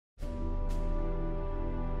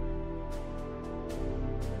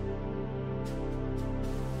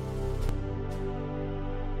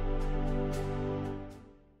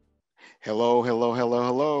Hello, hello, hello,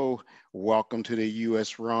 hello. Welcome to the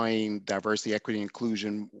US Rowing Diversity, Equity,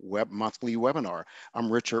 Inclusion monthly webinar.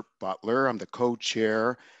 I'm Richard Butler. I'm the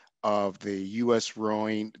co-chair of the US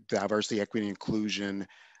Rowing Diversity, Equity, Inclusion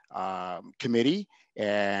Committee.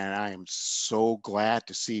 And I am so glad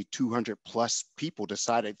to see 200 plus people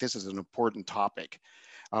decided this is an important topic.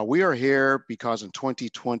 We are here because in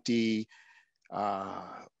 2020,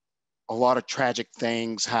 a lot of tragic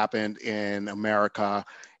things happened in America,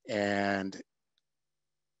 and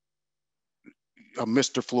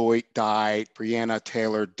Mr. Floyd died, Breonna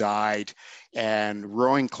Taylor died, and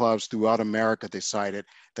rowing clubs throughout America decided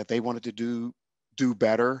that they wanted to do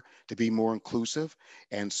better, to be more inclusive.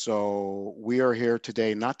 And so we are here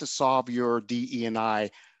today not to solve your DE&I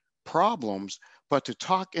problems, but to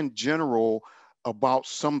talk in general about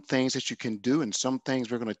some things that you can do and some things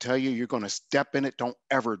we're going to tell you you're going to step in it. Don't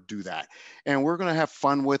ever do that. And we're going to have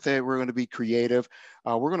fun with it. We're going to be creative.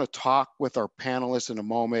 We're going to talk with our panelists in a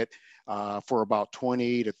moment for about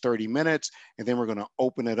 20 to 30 minutes. And then we're going to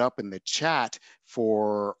open it up in the chat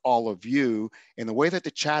for all of you. And the way that the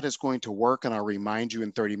chat is going to work, and I'll remind you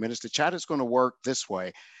in 30 minutes, the chat is going to work this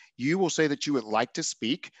way. You will say that you would like to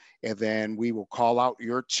speak, and then we will call out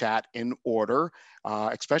your chat in order,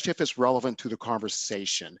 especially if it's relevant to the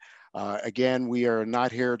conversation. Again, we are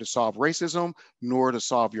not here to solve racism, nor to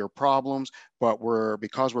solve your problems, but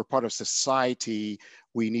because we're part of society,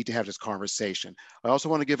 we need to have this conversation. I also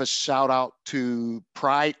want to give a shout out to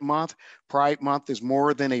Pride Month. Pride Month is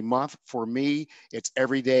more than a month for me. It's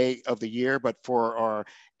every day of the year, but for our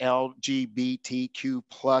LGBTQ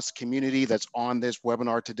plus community that's on this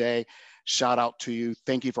webinar today, shout out to you.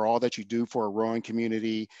 Thank you for all that you do for our rowing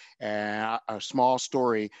community. And a small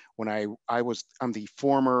story, when I'm the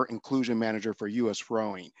former inclusion manager for US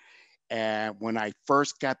Rowing. And when I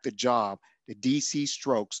first got the job, the DC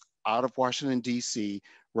Strokes out of Washington, DC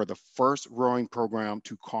were the first rowing program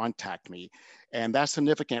to contact me. And that's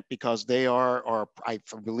significant because they are I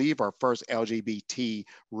believe, our first LGBT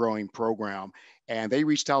rowing program. And they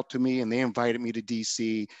reached out to me and they invited me to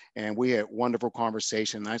DC, and we had wonderful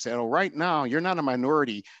conversation. And I said, oh, right now, you're not a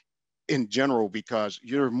minority in general, because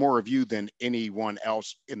you're more of you than anyone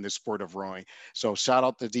else in the sport of rowing. So shout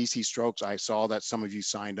out to DC Strokes. I saw that some of you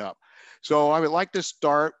signed up. So I would like to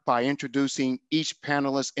start by introducing each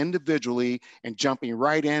panelist individually and jumping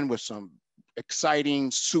right in with some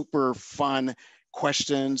exciting, super fun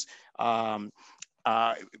questions. But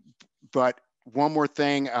one more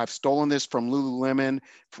thing, I've stolen this from Lululemon.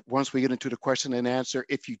 Once we get into the question and answer,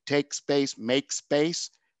 if you take space, make space.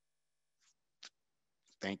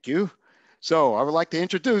 Thank you. So I would like to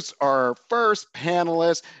introduce our first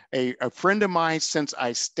panelist, a friend of mine since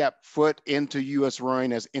I stepped foot into US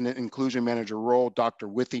Rowing as in an inclusion manager role, Dr.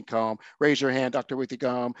 Withicombe. Raise your hand, Dr.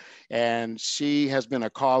 Withicombe. And she has been a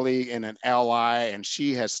colleague and an ally, and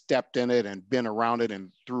she has stepped in it and been around it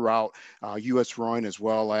and throughout US Rowing, as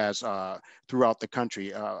well as throughout the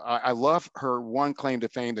country. I love her one claim to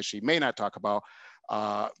fame that she may not talk about,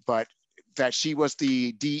 but that she was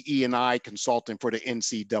the DE&I consultant for the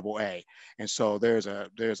NCAA. And so there's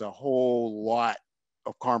a whole lot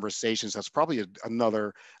of conversations. That's probably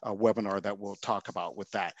another webinar that we'll talk about with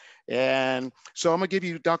that. And so I'm gonna give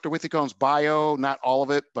you Dr. Withicombe's bio, not all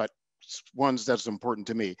of it, but ones that's important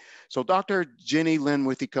to me. So Dr. Jenny Lynn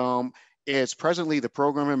Withicombe is presently the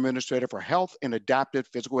program administrator for health and adaptive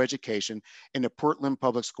physical education in the Portland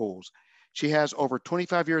Public Schools. She has over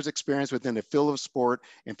 25 years experience within the field of sport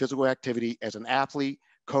and physical activity as an athlete,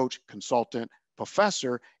 coach, consultant,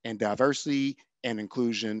 professor, and diversity and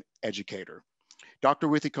inclusion educator. Dr.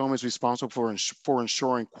 Withicombe is responsible for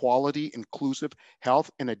ensuring quality, inclusive health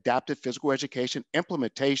and adaptive physical education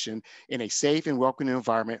implementation in a safe and welcoming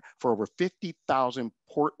environment for over 50,000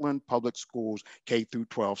 Portland Public Schools K through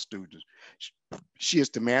 12 students. She is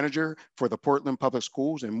the manager for the Portland Public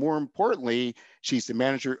Schools, and more importantly, she's the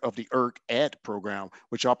manager of the Ed program,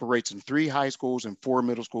 which operates in 3 high schools and 4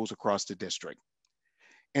 middle schools across the district.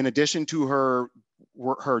 In addition to her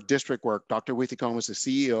district work, Dr. Withicombe is the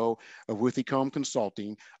CEO of Withicombe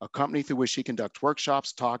Consulting, a company through which she conducts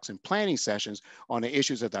workshops, talks, and planning sessions on the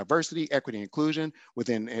issues of diversity, equity, and inclusion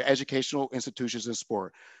within educational institutions and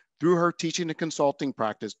sport. Through her teaching and consulting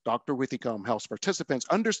practice, Dr. Withicombe helps participants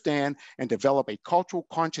understand and develop a cultural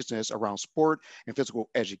consciousness around sport and physical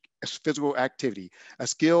activity, a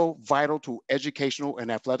skill vital to educational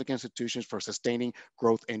and athletic institutions for sustaining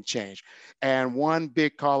growth and change. And one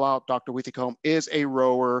big call out, Dr. Withicombe is a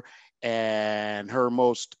rower, and her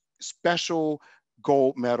most special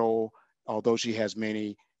gold medal, although she has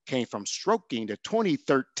many, came from stroking the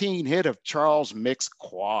 2013 hit of Charles Mixed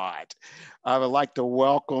Quad. I would like to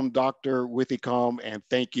welcome Dr. Withicombe and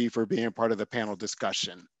thank you for being part of the panel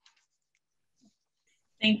discussion.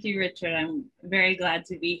 Thank you, Richard. I'm very glad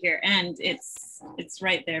to be here, and it's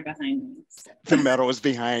right there behind me. The medal is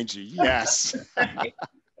behind you, yes.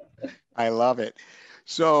 I love it.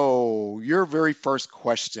 So your very first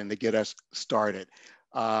question to get us started.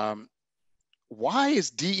 Why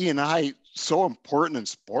is DE&I so important in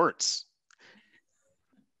sports?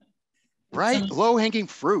 Right? Low-hanging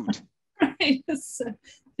fruit. Right. I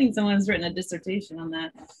think someone's written a dissertation on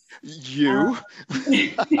that. You?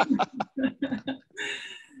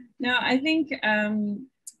 No, I think,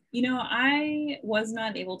 you know, I was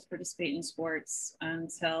not able to participate in sports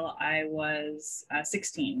until I was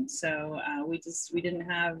 16. So we didn't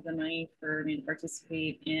have the money for me to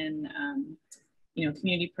participate in, you know,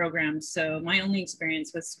 community programs. So my only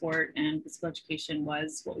experience with sport and physical education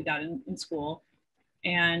was what we got in school.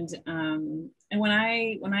 And when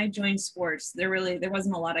I joined sports, there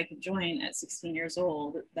wasn't a lot I could join at 16 years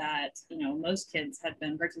old that, you know, most kids had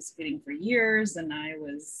been participating for years, and I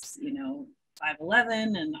was, you know,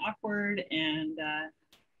 5'11" and awkward, and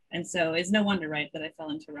so it's no wonder, right, that I fell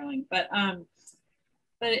into rowing. But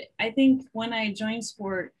I think when I joined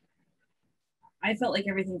sport, I felt like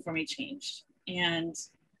everything for me changed, and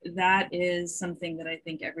that is something that I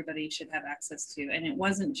think everybody should have access to. And it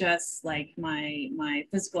wasn't just like my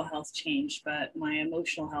physical health changed, but my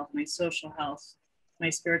emotional health, my social health, my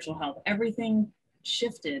spiritual health, everything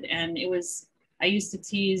shifted. And I used to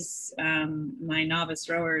tease my novice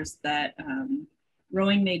rowers that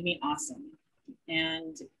rowing made me awesome.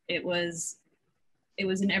 And it was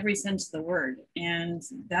in every sense of the word. And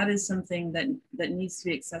that is something that needs to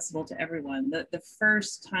be accessible to everyone. The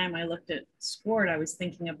first time I looked at sport, I was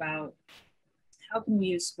thinking about how can we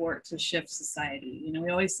use sport to shift society? You know, we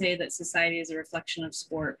always say that society is a reflection of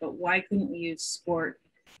sport, but why couldn't we use sport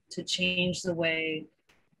to change the way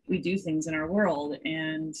we do things in our world?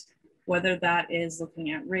 And whether that is looking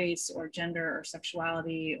at race or gender or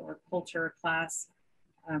sexuality or culture, class,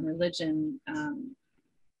 religion,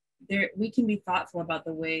 we can be thoughtful about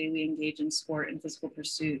the way we engage in sport and physical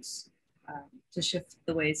pursuits to shift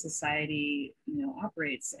the way society, you know,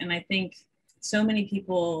 operates. And I think so many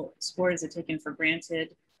people, sport is a taken for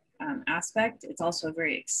granted aspect. It's also a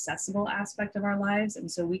very accessible aspect of our lives. And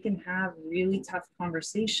so we can have really tough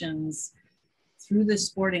conversations through the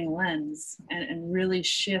sporting lens and really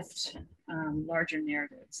shift larger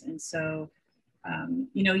narratives. And so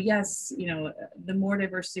you know, yes, you know, the more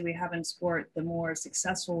diversity we have in sport, the more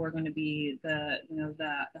successful we're going to be, the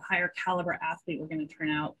higher caliber athlete we're going to turn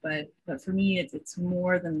out. But for me, it's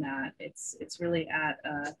more than that. It's really at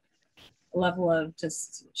a level of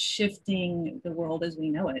just shifting the world as we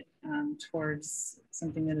know it towards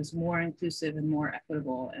something that is more inclusive and more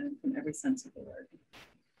equitable, and in every sense of the word.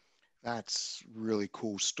 That's really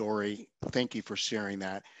cool story. Thank you for sharing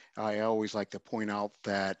that. I always like to point out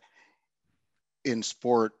that in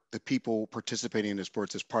sport, the people participating in the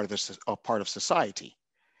sports is part of society.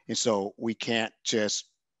 And so we can't just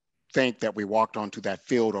think that we walked onto that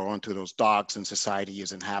field or onto those docks and society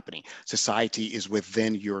isn't happening. Society is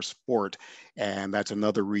within your sport. And that's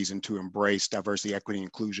another reason to embrace diversity, equity,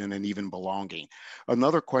 inclusion, and even belonging.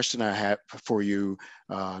 Another question I have for you,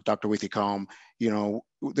 Dr. Withicombe, you know,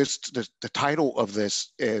 the title of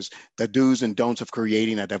this is The Do's and Don'ts of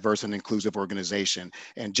Creating a Diverse and Inclusive Organization.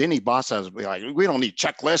 And Jenny Bossa is like, we don't need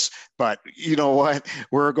checklists, but you know what?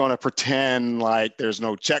 We're going to pretend like there's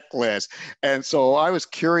no checklist. And so I was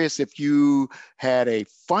curious if you had a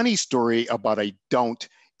funny story about a don't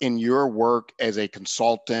in your work as a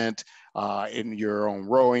consultant, in your own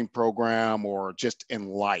rowing program, or just in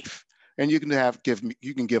life. And you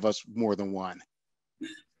can give us more than one,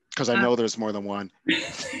 because I know there's more than one.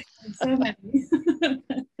 So many.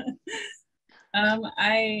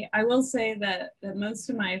 I will say that most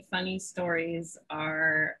of my funny stories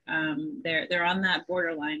are they're on that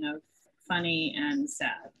borderline of funny and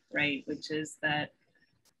sad, right? Which is that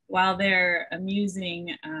while they're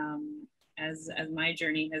amusing, as my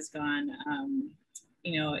journey has gone,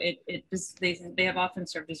 you know, it just they have often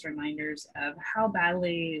served as reminders of how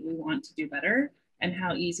badly we want to do better and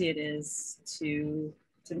how easy it is to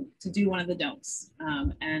do one of the don'ts.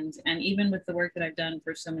 And even with the work that I've done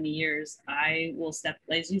for so many years, I will step,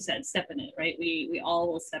 as you said, step in it, right? We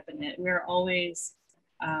all will step in it. We're always,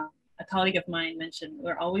 a colleague of mine mentioned,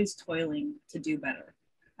 we're always toiling to do better.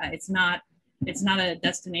 It's not a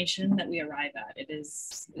destination that we arrive at. It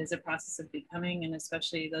is a process of becoming, and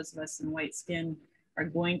especially those of us in white skin are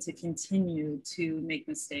going to continue to make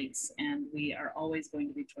mistakes, and we are always going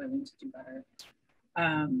to be toiling to do better.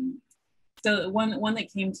 So one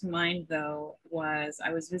that came to mind though was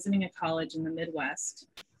I was visiting a college in the Midwest,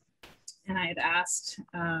 and I had asked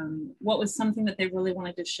what was something that they really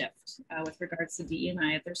wanted to shift with regards to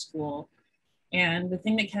DE&I at their school. And the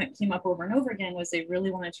thing that came up over and over again was they really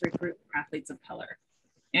wanted to recruit athletes of color.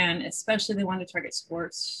 And especially they wanted to target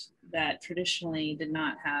sports that traditionally did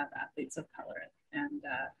not have athletes of color. And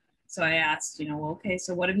so I asked, well, okay,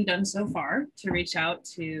 so what have you done so far to reach out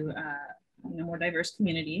to more diverse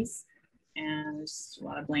communities? And there's a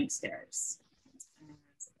lot of blank stares. And,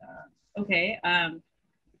 okay,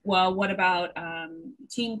 well, what about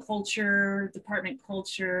team culture, department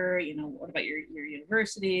culture? What about your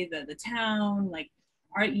university, the town? Like,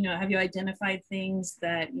 have you identified things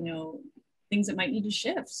that things that might need to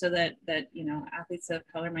shift so that athletes of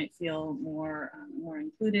color might feel more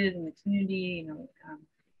included in the community?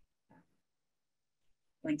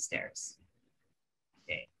 Blank stares.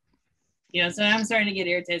 Okay. So I'm starting to get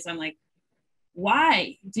irritated. So I'm like,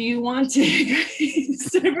 why do you want to increase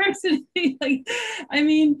diversity? Like, I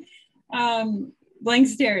mean, blank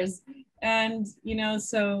stares. And,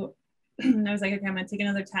 so I was like, okay, I'm gonna take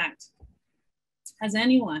another tact. Has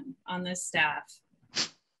anyone on this staff,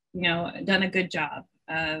 done a good job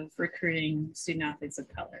of recruiting student athletes of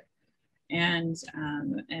color? And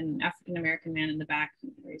an African-American man in the back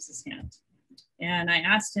raised his hand. And I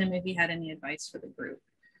asked him if he had any advice for the group.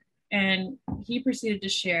 And he proceeded to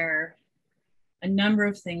share a number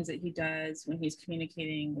of things that he does when he's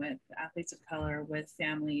communicating with athletes of color, with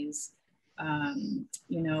families,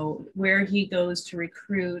 where he goes to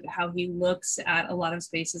recruit, how he looks at a lot of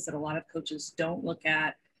spaces that a lot of coaches don't look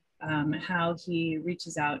at, how he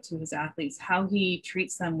reaches out to his athletes, how he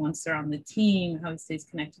treats them once they're on the team, how he stays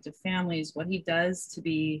connected to families, what he does to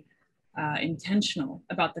be intentional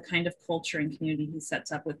about the kind of culture and community he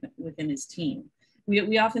sets up within his team.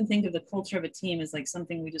 We often think of the culture of a team as like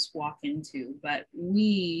something we just walk into, but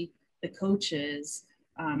we, the coaches,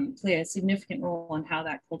 play a significant role in how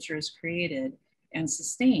that culture is created and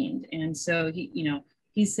sustained. And so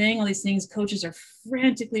he's saying all these things. Coaches are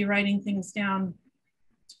frantically writing things down.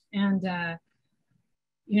 And I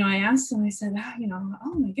asked him, I said,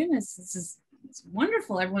 oh my goodness, it's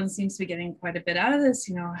wonderful. Everyone seems to be getting quite a bit out of this.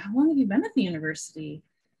 How long have you been at the university?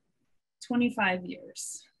 25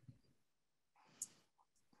 years.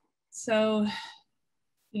 So,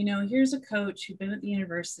 here's a coach who'd been at the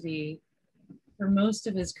university for most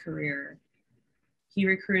of his career. He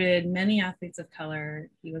recruited many athletes of color.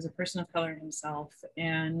 He was a person of color himself,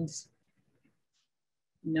 and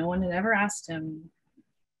no one had ever asked him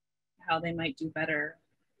how they might do better,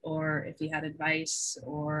 or if he had advice,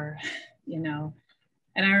 or, and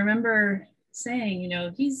I remember saying,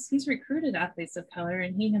 he's recruited athletes of color,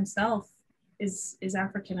 and he himself is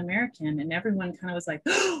African-American, and everyone kind of was like,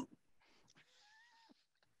 oh,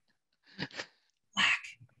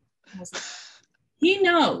 Black. He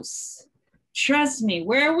knows, trust me,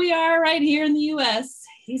 where we are right here in the US,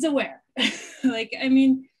 he's aware. Like, I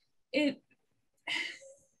mean, it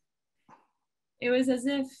was as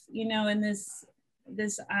if, in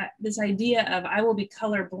this idea of I will be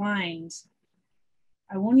colorblind,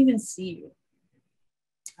 I won't even see you.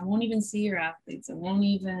 I won't even see your athletes. I won't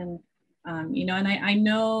even, and I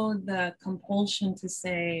know the compulsion to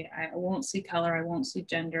say, I won't see color, I won't see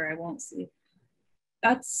gender, I won't see,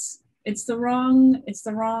 it's the wrong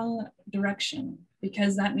direction,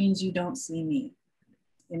 because that means you don't see me,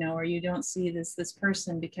 or you don't see this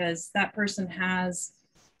person, because that person has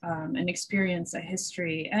an experience, a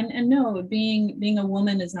history. And no, being a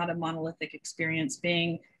woman is not a monolithic experience.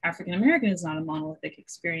 Being African-American is not a monolithic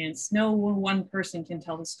experience. No one person can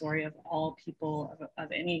tell the story of all people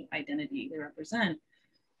of any identity they represent.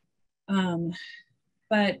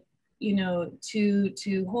 But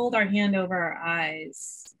to hold our hand over our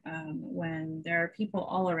eyes when there are people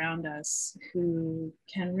all around us who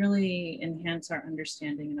can really enhance our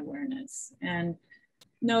understanding and awareness. And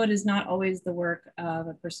no, it is not always the work of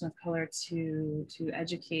a person of color to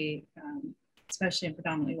educate, especially in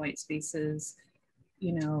predominantly white spaces,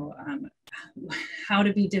 how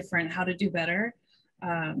to be different, how to do better.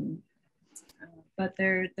 But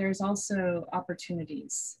there's also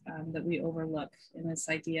opportunities that we overlook in this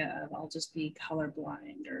idea of I'll just be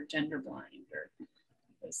colorblind or gender blind or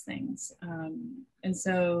those things. And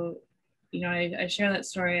so, I share that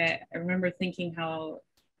story. I remember thinking how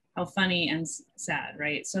funny and sad,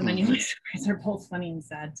 right? So many of my stories are both funny and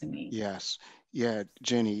sad to me. Yes. Yeah,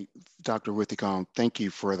 Jenny, Dr. Withicom, thank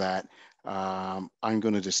you for that. I'm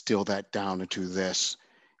going to distill that down into this,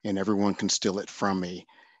 and everyone can steal it from me.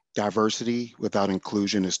 Diversity without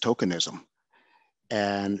inclusion is tokenism.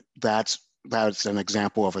 And that's an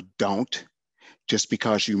example of a don't. just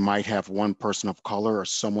because you might have one person of color or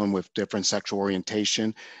someone with different sexual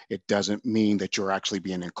orientation, it doesn't mean that you're actually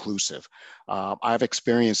being inclusive. I've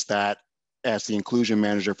experienced that as the inclusion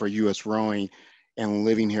manager for US Rowing and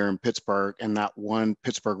living here in Pittsburgh, and not one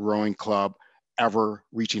Pittsburgh rowing club ever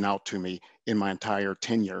reaching out to me in my entire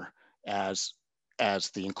tenure as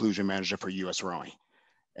the inclusion manager for US Rowing.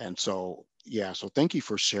 And so, yeah, so thank you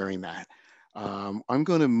for sharing that. I'm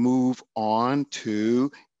going to move on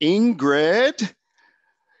to Ingrid.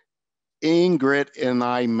 Ingrid and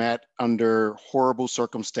I met under horrible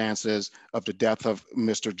circumstances of the death of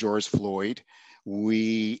Mr. George Floyd.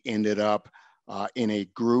 We ended up in a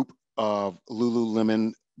group of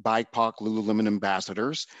Lululemon, BIPOC Lululemon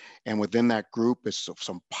ambassadors. And within that group is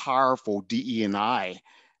some powerful DE&I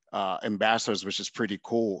ambassadors, which is pretty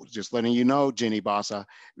cool. Just letting you know, Jenny Bassa,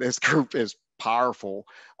 this group is powerful.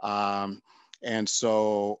 And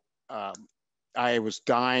so I was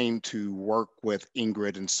dying to work with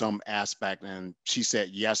Ingrid in some aspect, and she said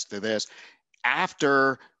yes to this.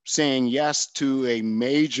 After saying yes to a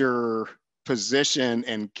major position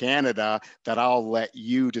in Canada, that I'll let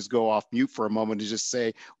you just go off mute for a moment and just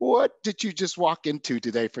say, what did you just walk into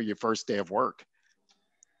today for your first day of work?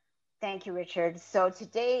 Thank you, Richard. So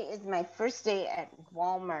today is my first day at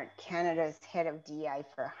Walmart Canada's head of DEI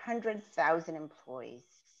for 100,000 employees.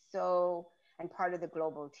 So, and part of the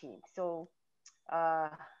global team. So,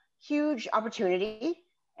 huge opportunity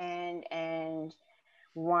and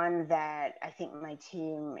one that I think my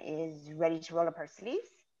team is ready to roll up our sleeves.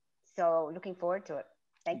 So, looking forward to it.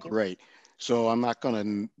 Thank you. Great. So I'm not going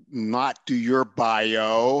to not do your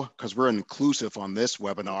bio because we're inclusive on this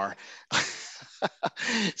webinar.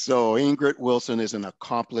 So Ingrid Wilson is an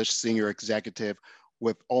accomplished senior executive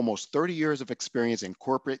with almost 30 years of experience in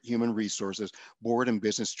corporate human resources, board and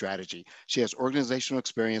business strategy. She has organizational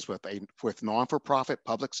experience with non-for-profit,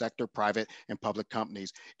 public sector, private and public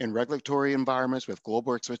companies in regulatory environments with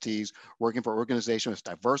global expertise, working for organizations with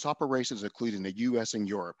diverse operations, including the US and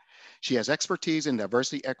Europe. She has expertise in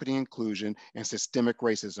diversity, equity, inclusion, and systemic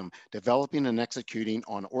racism, developing and executing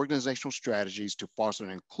on organizational strategies to foster an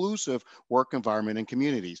inclusive work environment and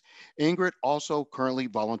communities. Ingrid also currently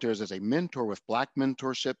volunteers as a mentor with Black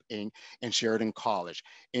Mentorship Inc. and Sheridan College.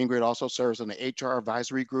 Ingrid also serves on the HR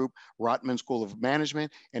Advisory Group, Rotman School of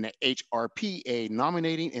Management, and the HRPA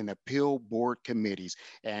Nominating and Appeal Board Committees.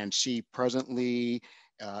 And she presently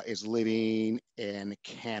is living in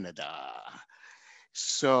Canada.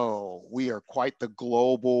 So we are quite the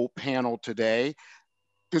global panel today.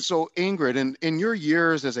 So Ingrid, in your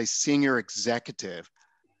years as a senior executive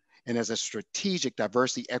and as a strategic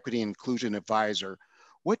diversity, equity, and inclusion advisor,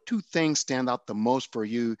 what two things stand out the most for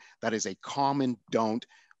you that is a common don't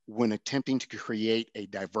when attempting to create a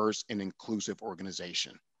diverse and inclusive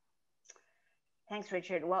organization? Thanks,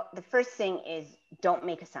 Richard. Well, the first thing is don't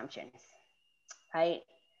make assumptions, right?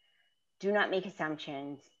 Do not make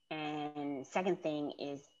assumptions. And second thing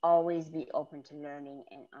is always be open to learning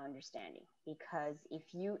and understanding, because if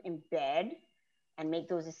you embed and make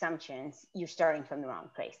those assumptions, you're starting from the wrong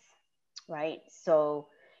place, right? So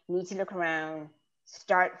you need to look around,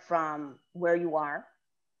 start from where you are,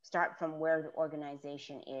 start from where the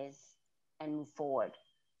organization is, and move forward.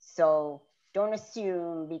 So don't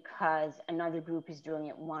assume because another group is doing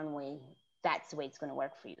it one way, that's the way it's going to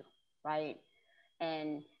work for you, right?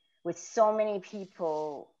 And with so many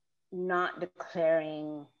people not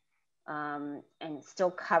declaring and still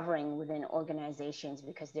covering within organizations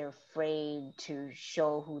because they're afraid to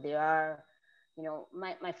show who they are. You know,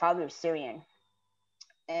 my father is Syrian,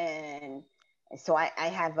 and so I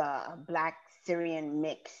have a Black Syrian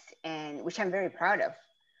mix, and which I'm very proud of.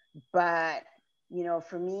 But you know,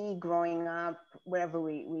 for me, growing up, wherever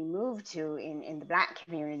we moved to in the Black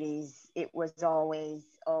communities, it was always,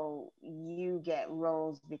 oh, you get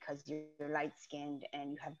roles because you're light skinned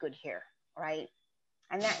and you have good hair, right?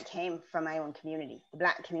 And that came from my own community, the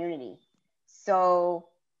Black community. So,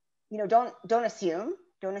 you know, don't assume.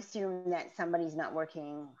 Don't assume that somebody's not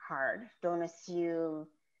working hard. Don't assume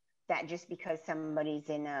that just because somebody's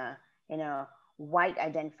in a white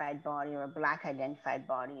identified body or a Black identified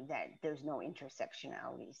body that there's no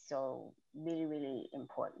intersectionality. So really, really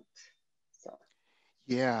important. So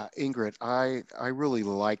Yeah, Ingrid, I really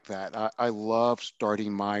like that. I love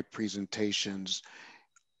starting my presentations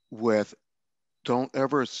with don't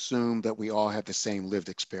ever assume that we all have the same lived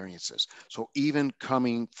experiences. So even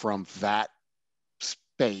coming from that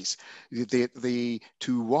space,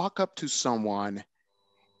 to walk up to someone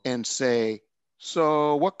and say,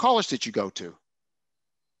 so what college did you go to?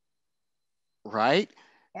 Right?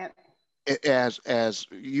 yeah. As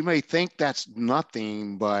you may think that's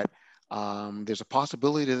nothing, but there's a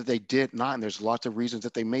possibility that they did not, and there's lots of reasons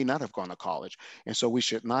that they may not have gone to college. And so we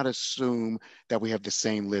should not assume that we have the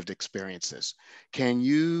same lived experiences. Can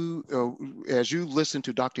you, as you listen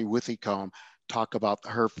to Dr. Withicombe talk about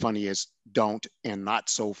her funniest don't and not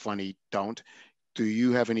so funny don't, do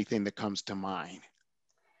you have anything that comes to mind?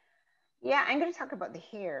 Yeah, I'm going to talk about the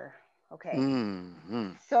hair. Okay.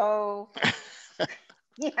 Mm-hmm. So,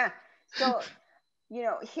 yeah. So,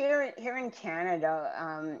 here in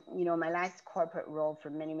Canada, my last corporate role for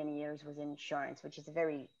many, many years was insurance, which is a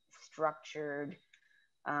very structured,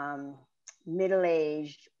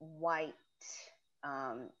 middle-aged, white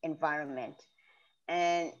environment.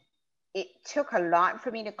 And it took a lot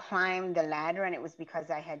for me to climb the ladder, and it was because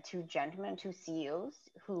I had two gentlemen, two CEOs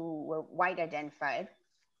who were white identified,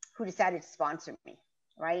 who decided to sponsor me,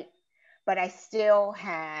 right? But I still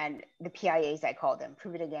had the PIAs, I call them,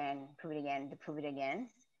 prove it again, prove it again, to prove it again.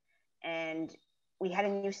 And we had a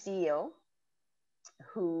new CEO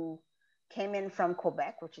who came in from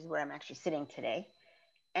Quebec, which is where I'm actually sitting today,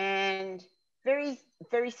 and very,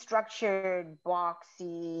 very structured,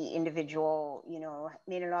 boxy individual,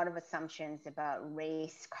 made a lot of assumptions about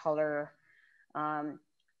race, color.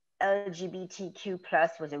 LGBTQ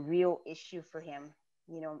plus was a real issue for him.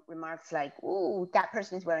 Remarks like, "Ooh, that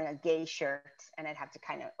person is wearing a gay shirt," and I'd have to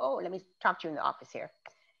kind of, "Oh, let me talk to you in the office here."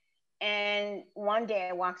 And one day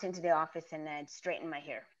I walked into the office and I'd straighten my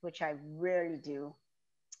hair, which I rarely do.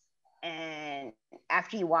 And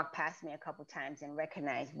after he walked past me a couple times and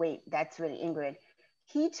recognized, wait, that's really Ingrid,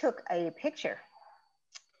 he took a picture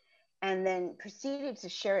and then proceeded to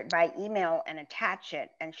share it by email and attach it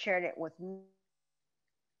and shared it with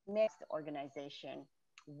next organization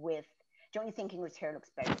with, "Don't you think Ingrid's hair looks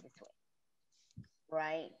better this way?"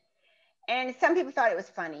 Right? And some people thought it was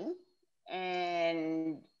funny.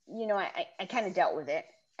 And, I kind of dealt with it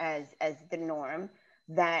as the norm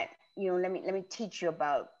that, let me teach you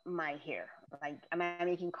about my hair. Like, am I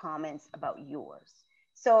making comments about yours?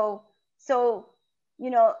 So,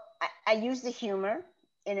 I use the humor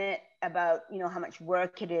in it about, how much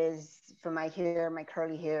work it is for my hair, my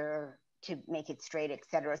curly hair, to make it straight,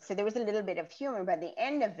 etc. So there was a little bit of humor, but at the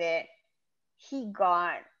end of it, he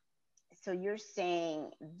got, "So you're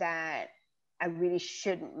saying that I really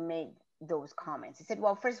shouldn't make those comments?" I said,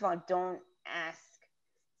 "Well, first of all, don't ask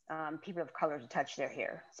people of color to touch their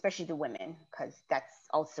hair, especially the women, because that's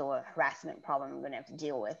also a harassment problem I'm going to have to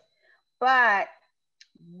deal with. But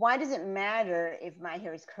why does it matter if my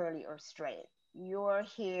hair is curly or straight? Your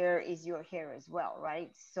hair is your hair as well,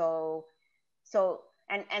 right?"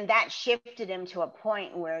 And that shifted him to a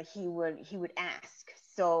point where he would ask,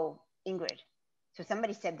 "So, Ingrid, so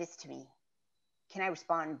somebody said this to me. Can I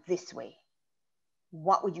respond this way?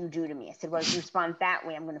 What would you do to me?" I said, "Well, if you respond that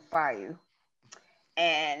way, I'm going to fire you.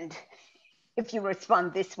 And if you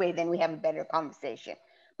respond this way, then we have a better conversation."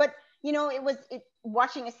 But,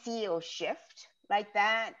 watching a CEO shift like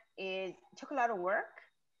that took a lot of work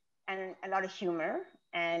and a lot of humor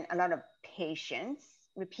and a lot of patience,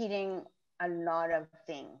 repeating a lot of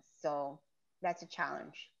things. So that's a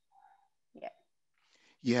challenge. Yeah.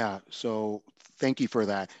 Yeah, so thank you for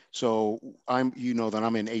that. So that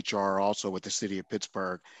I'm in HR also with the city of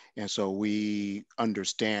Pittsburgh. And so we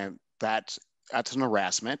understand that's an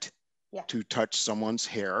harassment. Yeah. To touch someone's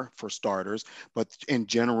hair, for starters, but in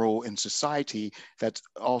general in society, that's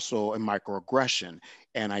also a microaggression.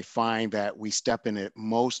 And I find that we step in it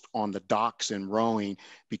most on the docks and rowing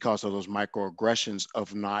because of those microaggressions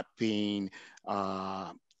of not being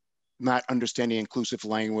not understanding inclusive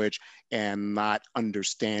language and not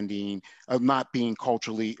understanding of not being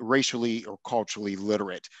racially or culturally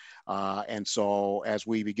literate. And so as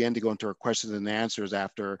we begin to go into our questions and answers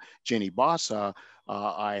after Jenny Bassa,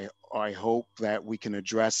 I hope that we can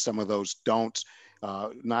address some of those don'ts,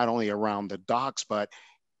 not only around the docks, but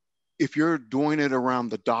if you're doing it around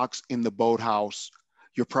the docks in the boathouse,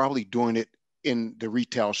 you're probably doing it in the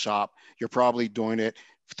retail shop. You're probably doing it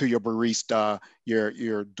to your barista.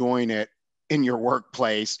 You're doing it in your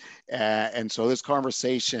workplace. And so this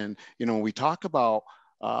conversation, when we talk about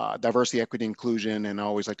diversity, equity, inclusion, and I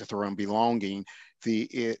always like to throw in belonging,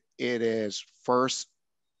 it is first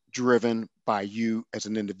driven by you as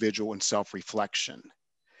an individual and self-reflection.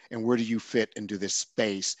 And where do you fit into this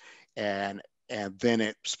space? And then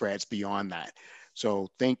it spreads beyond that. So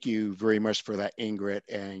thank you very much for that, Ingrid.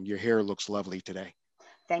 And your hair looks lovely today.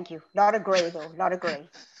 Thank you. A lot of gray though, a lot of gray.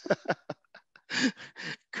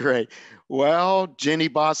 Great. Well, Jenny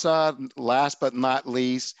Bassa, last but not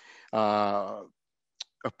least, a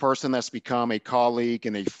person that's become a colleague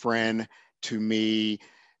and a friend to me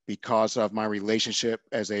because of my relationship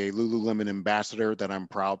as a Lululemon ambassador, that I'm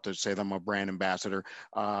proud to say that I'm a brand ambassador.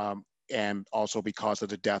 and also because of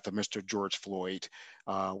the death of Mr. George Floyd,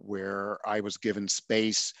 where I was given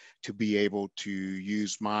space to be able to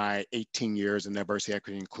use my 18 years in diversity,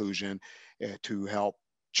 equity, and inclusion to help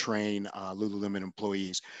train Lululemon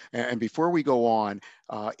employees. And before we go on,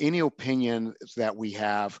 any opinion that we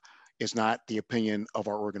have is not the opinion of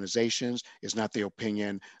our organizations, is not the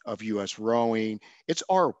opinion of US Rowing. It's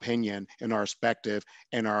our opinion and our perspective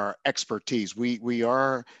and our expertise. We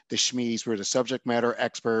are the SMEs, we're the subject matter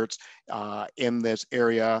experts in this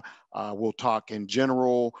area. We'll talk in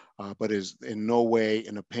general, but is in no way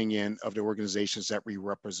an opinion of the organizations that we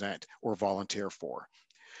represent or volunteer for.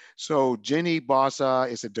 So Jenny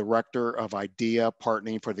Bossa is the Director of IDEA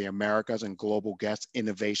Partnering for the Americas and Global Guest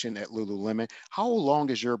Innovation at Lululemon. How long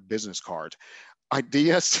is your business card?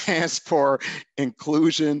 IDEA stands for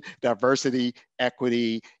Inclusion, Diversity,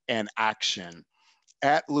 Equity, and Action.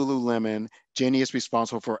 At Lululemon, Jenny is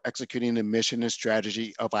responsible for executing the mission and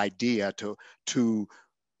strategy of IDEA to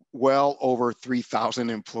well over 3,000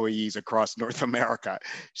 employees across North America.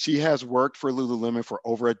 She has worked for Lululemon for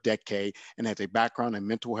over a decade and has a background in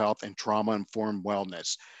mental health and trauma-informed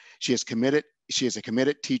wellness. She is a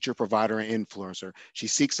committed teacher, provider, and influencer. She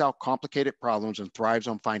seeks out complicated problems and thrives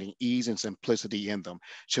on finding ease and simplicity in them.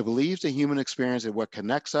 She believes the human experience is what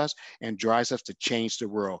connects us and drives us to change the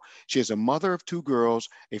world. She is a mother of 2 girls,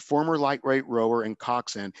 a former lightweight rower and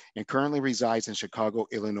coxswain, and currently resides in Chicago,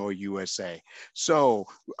 Illinois, USA. So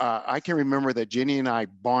I can remember that Jenny and I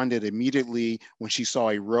bonded immediately when she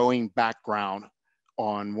saw a rowing background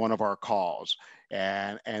on one of our calls.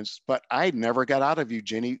 But I never got out of you,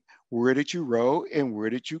 Jenny. Where did you row and where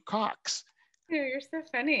did you cox? Oh, you're so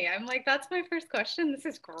funny. I'm like, that's my first question. This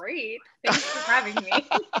is great. Thanks for having me.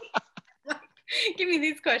 Give me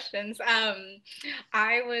these questions.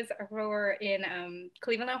 I was a rower in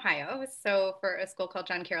Cleveland, Ohio. So for a school called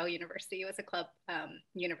John Carroll University, it was a club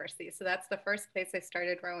university. So that's the first place I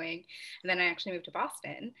started rowing. And then I actually moved to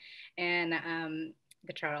Boston, and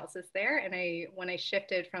the Charles is there. And when I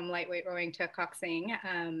shifted from lightweight rowing to coxing,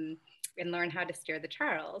 and learn how to steer the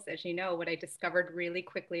Charles. As you know, what I discovered really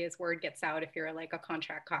quickly is word gets out if you're like a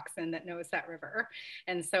contract coxswain that knows that river.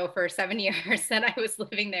 And so for 7 years that I was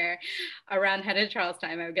living there around head of Charles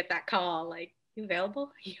time, I would get that call like, you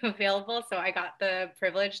available? You available? So I got the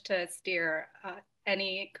privilege to steer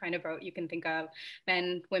any kind of boat you can think of,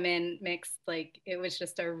 men, women, mixed. Like it was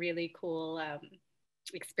just a really cool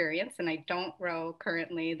experience. And I don't row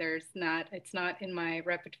currently. It's not in my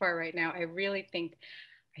repertoire right now.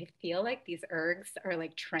 I feel like these ergs are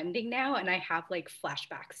like trending now, and I have like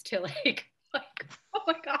flashbacks to like oh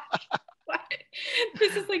my gosh, what?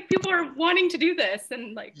 This is like people are wanting to do this,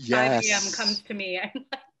 and like Yes. 5 a.m. comes to me. I'm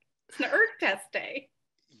like, it's an erg test day.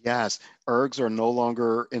 Yes, ergs are no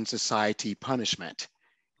longer in society punishment.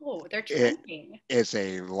 Oh, they're trending. It's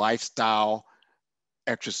a lifestyle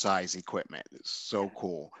exercise equipment. It's so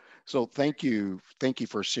cool. So thank you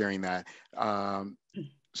for sharing that.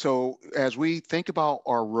 So as we think about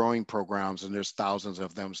our rowing programs, and there's thousands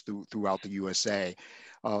of them throughout the USA,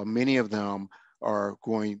 many of them are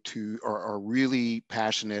really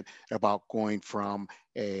passionate about going from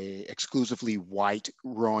a exclusively white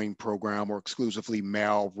rowing program or exclusively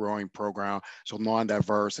male rowing program, so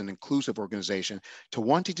non-diverse and inclusive organization, to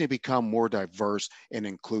wanting to become more diverse and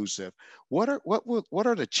inclusive. What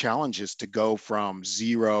are the challenges to go from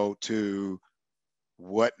zero to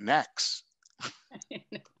what next?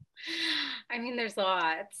 I mean, there's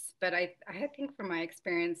lots, but I think from my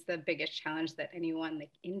experience, the biggest challenge that anyone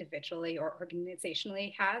like individually or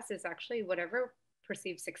organizationally has is actually whatever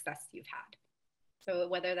perceived success you've had. So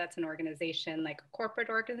whether that's an organization like a corporate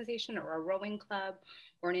organization or a rowing club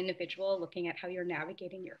or an individual looking at how you're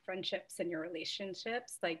navigating your friendships and your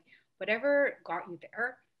relationships, like whatever got you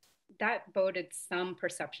there, that boded some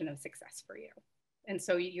perception of success for you. And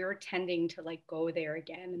so you're tending to like go there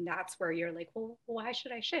again. And that's where you're like, well, why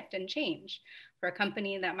should I shift and change? For a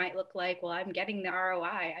company that might look like, well, I'm getting the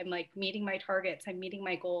ROI. I'm like meeting my targets. I'm meeting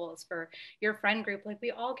my goals. For your friend group, like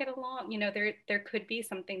we all get along, there could be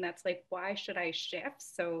something that's like, why should I shift?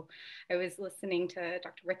 So I was listening to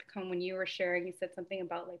Dr. Rithcombe when you were sharing, you said something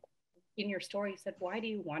about like in your story, you said, why do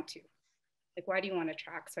you want to? Like, why do you want to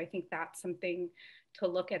track? So I think that's something to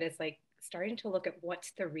look at, is like starting to look at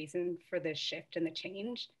what's the reason for the shift and the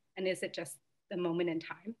change. And is it just the moment in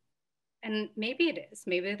time? And maybe it is,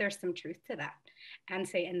 maybe there's some truth to that, and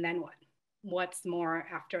say, and then what? What's more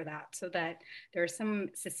after that? So that there's some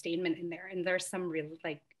sustainment in there and there's some real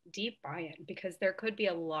like deep buy-in, because there could be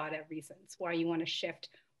a lot of reasons why you want to shift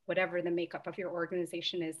whatever the makeup of your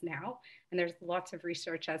organization is now. And there's lots of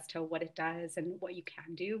research as to what it does and what you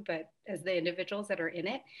can do. But as the individuals that are in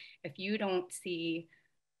it, if you don't see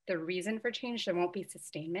the reason for change, there won't be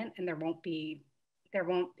sustainment, and it won't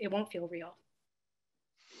feel real.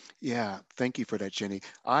 Yeah, thank you for that, Jenny.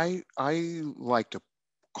 I like to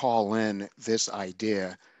call in this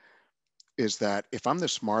idea is that if I'm the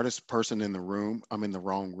smartest person in the room, I'm in the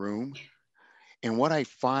wrong room. And what I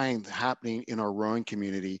find happening in our rowing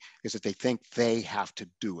community is that they think they have to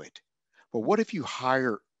do it. But what if you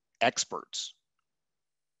hire experts?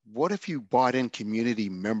 What if you brought in community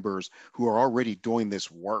members who are already doing this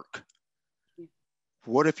work?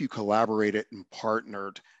 What if you collaborated and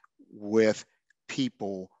partnered with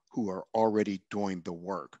people who are already doing the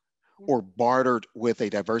work? Or bartered with a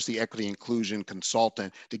diversity, equity, inclusion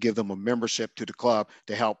consultant to give them a membership to the club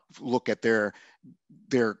to help look at their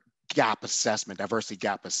gap assessment, diversity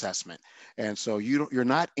gap assessment. And so you're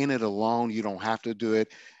not in it alone. You don't have to do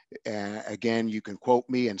it. Again, you can quote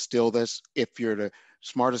me and steal this. If you're the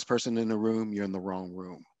smartest person in the room, you're in the wrong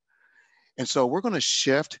room. And so we're going to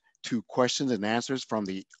shift to questions and answers from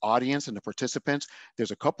the audience and the participants.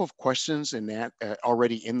 There's a couple of questions in that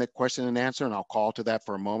already in the question and answer, and I'll call to that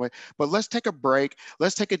for a moment. But let's take a break.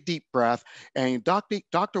 Let's take a deep breath. And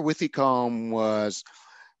Dr. Withicombe was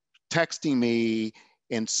texting me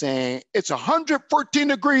and saying, it's 114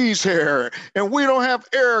 degrees here and we don't have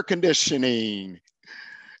air conditioning.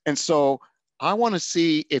 And so I want to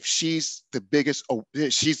see if she's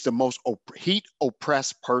the most heat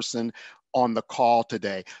oppressed person on the call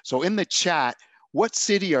today. So in the chat, what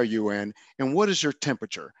city are you in and what is your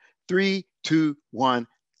temperature? 3, 2, 1,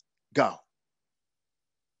 go.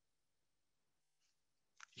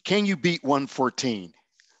 Can you beat 114?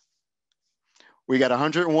 We got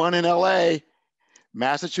 101 in LA,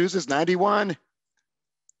 Massachusetts 91,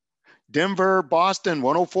 Denver, Boston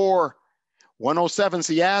 104, 107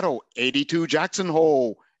 Seattle, 82 Jackson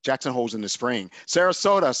Hole. Jackson Hole's in the spring.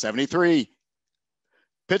 Sarasota 73.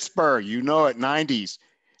 Pittsburgh, you know it, 90s.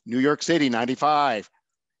 New York City, 95.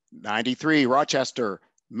 93, Rochester.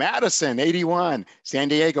 Madison, 81. San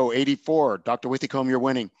Diego, 84. Dr. Withicombe, you're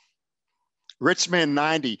winning. Richmond,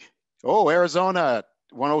 90. Oh, Arizona,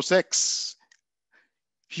 106.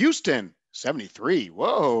 Houston, 73.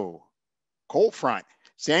 Whoa. Cold front.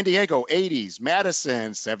 San Diego, 80s.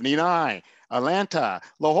 Madison, 79. Atlanta,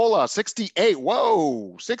 La Jolla, 68.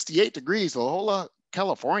 Whoa, 68 degrees, La Jolla,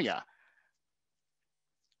 California.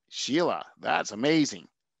 Sheila, that's amazing.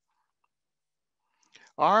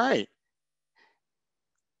 All right.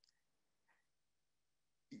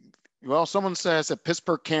 Well, someone says that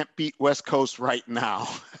Pittsburgh can't beat West Coast right now.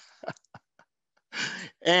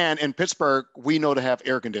 And in Pittsburgh, we know to have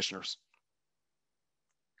air conditioners.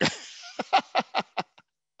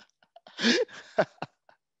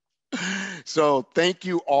 So thank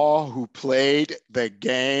you all who played the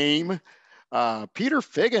game. Peter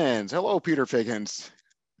Figgins, hello, Peter Figgins.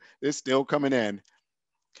 It's still coming in.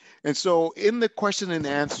 And so in the question and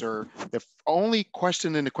answer, the only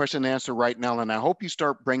question in the question and answer right now, and I hope you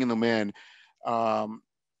start bringing them in,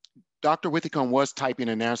 Dr. Withicombe was typing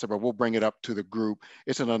an answer, but we'll bring it up to the group.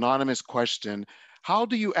 It's an anonymous question. How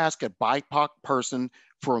do you ask a BIPOC person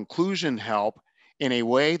for inclusion help in a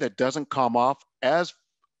way that doesn't come off as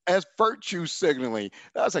virtue signaling?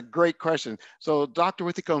 That's a great question. So Dr.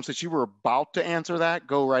 Withicombe, since you were about to answer that,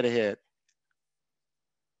 go right ahead.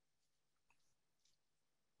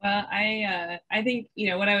 Well, I think, you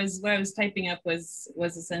know, what I was typing up was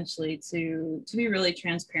essentially to be really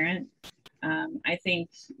transparent. I think,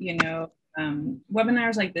 you know,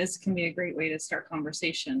 webinars like this can be a great way to start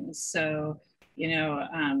conversations. So, you know,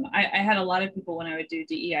 I had a lot of people when I would do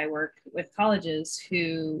DEI work with colleges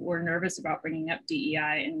who were nervous about bringing up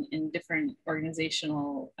DEI in different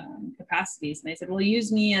organizational capacities. And they said, well,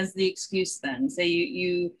 use me as the excuse then. Say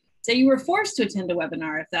you were forced to attend a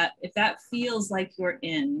webinar if that feels like you're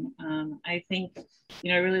in. I think,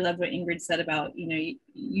 you know, I really loved what Ingrid said about, you know,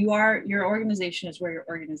 your organization is where your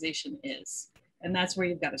organization is, and that's where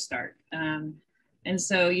you've got to start. And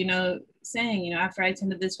so, you know, saying, you know, after I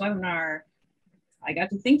attended this webinar, I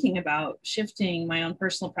got to thinking about shifting my own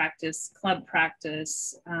personal practice, club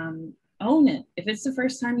practice. Own it. If it's the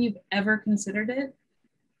first time you've ever considered it,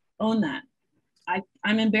 own that.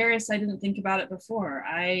 I'm embarrassed I didn't think about it before.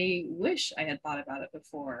 I wish I had thought about it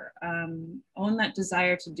before. Own that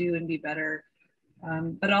desire to do and be better,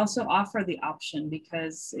 but also offer the option,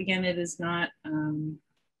 because again, it is not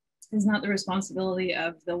the responsibility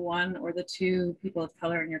of the one or the two people of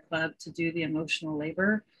color in your club to do the emotional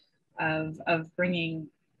labor of bringing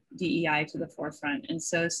DEI to the forefront. And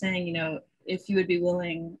so saying, you know, if you would be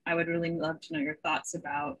willing, I would really love to know your thoughts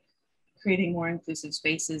about creating more inclusive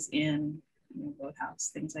spaces in, you know, boathouse,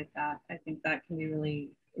 things like that. I think that can be really,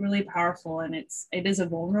 really powerful, and it is a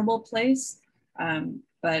vulnerable place,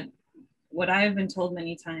 But what I have been told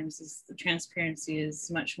many times is the transparency is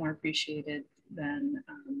much more appreciated than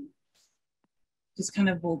just kind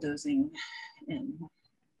of bulldozing in.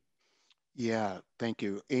 Yeah, thank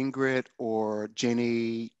you. Ingrid or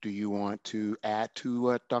Jenny, do you want to add to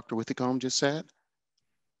what Dr. Withicombe just said?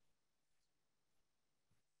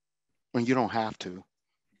 Well, you don't have to.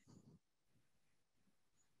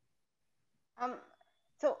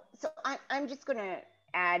 I'm just going to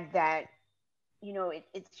add that, you know,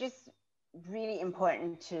 it's just really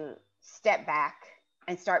important to step back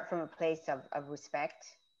and start from a place of respect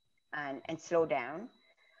and slow down.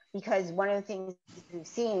 Because one of the things we've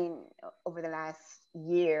seen over the last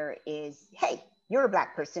year is, hey, you're a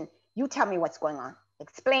Black person. You tell me what's going on.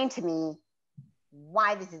 Explain to me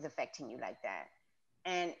why this is affecting you like that.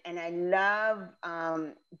 And I love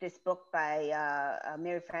this book by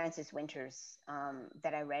Mary Frances Winters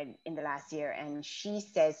that I read in the last year. And she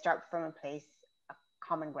says, start from a place of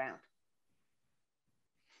common ground.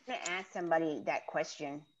 I'm going to ask somebody that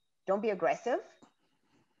question. Don't be aggressive.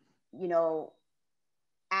 You know,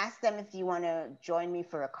 ask them if you want to join me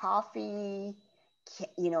for a coffee,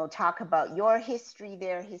 you know, talk about your history,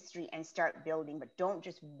 their history, and start building, but don't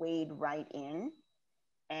just wade right in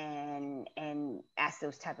and ask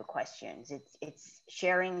those type of questions. It's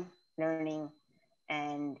sharing, learning,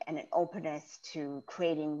 and an openness to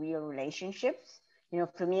creating real relationships. You know,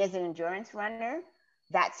 for me as an endurance runner,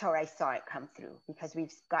 that's how I saw it come through, because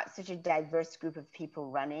we've got such a diverse group of people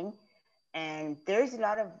running. And there's a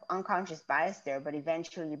lot of unconscious bias there, but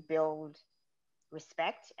eventually you build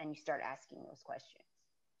respect and you start asking those questions.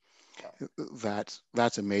 So.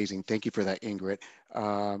 That's amazing. Thank you for that, Ingrid.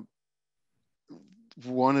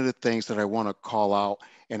 One of the things that I want to call out,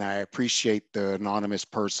 and I appreciate the anonymous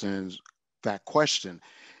person's that question.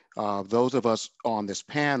 Those of us on this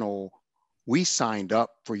panel, we signed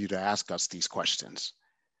up for you to ask us these questions.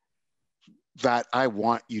 That I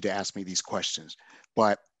want you to ask me these questions,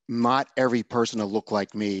 but not every person that looked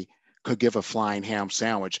like me could give a flying ham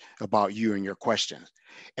sandwich about you and your questions.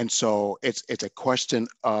 And so it's a question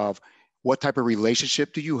of what type of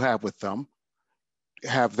relationship do you have with them?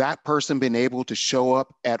 Have that person been able to show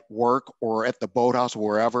up at work or at the boathouse or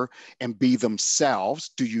wherever and be themselves?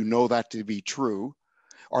 Do you know that to be true?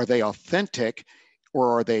 Are they authentic,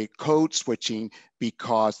 or are they code switching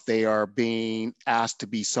because they are being asked to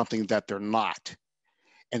be something that they're not?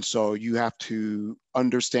 And so you have to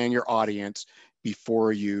understand your audience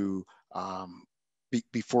before you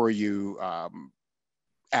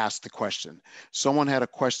ask the question. Someone had a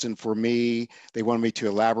question for me. They wanted me to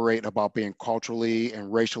elaborate about being culturally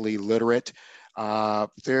and racially literate.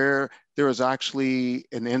 There was actually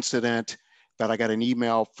an incident that I got an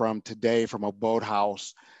email from today from a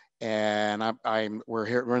boathouse, and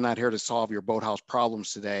we're not here to solve your boathouse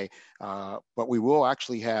problems today, but we will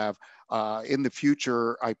actually have in the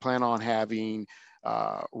future. I plan on having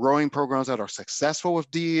rowing programs that are successful with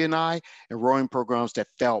DE&I and rowing programs that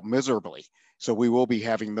failed miserably. So we will be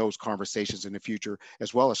having those conversations in the future,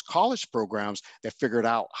 as well as college programs that figured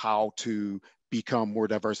out how to become more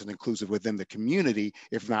diverse and inclusive within the community,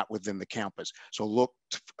 if not within the campus. So look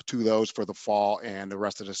to those for the fall and the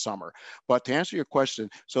rest of the summer. But to answer your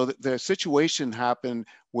question, so the situation happened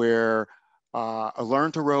where a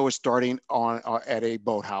Learn to Row is starting on at a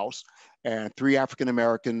boathouse, and 3 African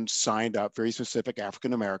Americans signed up, very specific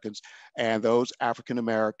African Americans, and those African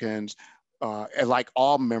Americans, like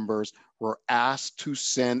all members, were asked to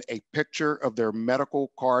send a picture of their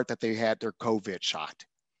medical card that they had their COVID shot.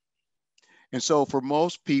 And so for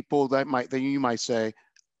most people, then you might say,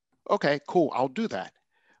 okay, cool, I'll do that.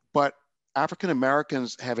 But African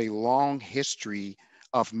Americans have a long history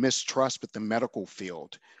of mistrust with the medical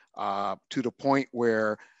field, to the point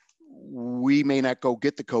where we may not go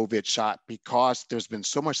get the COVID shot because there's been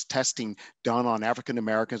so much testing done on African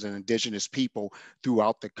Americans and indigenous people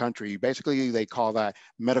throughout the country. Basically, they call that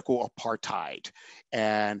medical apartheid.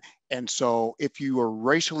 And so if you are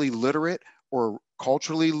racially literate or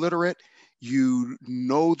culturally literate, you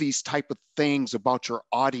know these type of things about your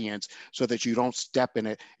audience so that you don't step in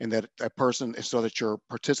it, and that a person, so that your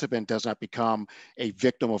participant does not become a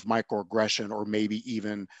victim of microaggression or maybe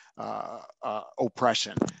even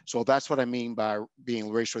oppression. So that's what I mean by being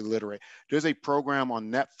racially literate. There's a program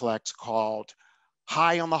on Netflix called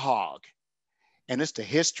High on the Hog, and it's the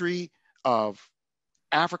history of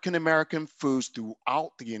African American foods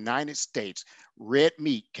throughout the United States. Red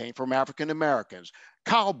meat came from African Americans.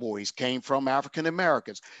 Cowboys came from African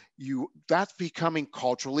Americans. That's becoming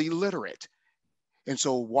culturally literate. And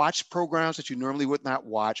so watch programs that you normally would not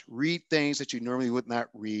watch, read things that you normally would not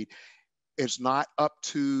read. It's not up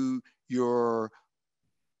to your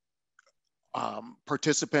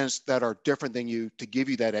participants that are different than you to give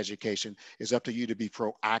you that education. It's up to you to be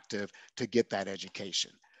proactive to get that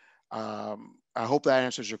education. I hope that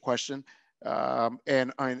answers your question. Sam,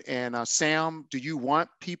 do you want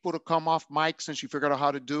people to come off mic since you figured out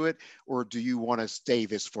how to do it, or do you want to stay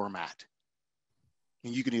this format?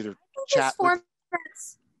 And you can either chat.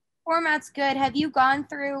 Format's good. Have you gone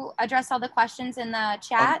through, address all the questions in the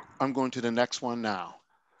chat? I'm going to the next one now.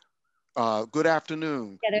 Good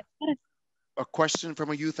afternoon. A question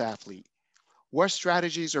from a youth athlete. What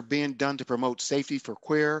strategies are being done to promote safety for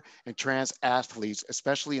queer and trans athletes,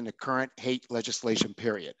 especially in the current hate legislation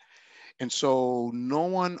period? And so no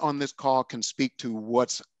one on this call can speak to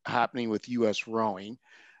what's happening with US Rowing,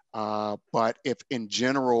 but if in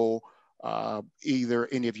general, either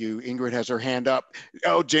any of you, Ingrid has her hand up.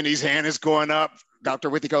 Oh, Jenny's hand is going up.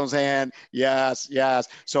 Dr. Withicombe's hand, yes, yes.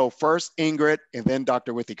 So first Ingrid and then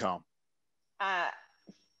Dr. Withicombe.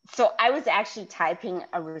 So I was actually typing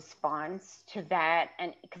a response to that,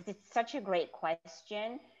 and because it's such a great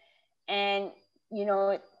question. And, you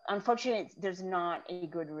know, unfortunately, there's not a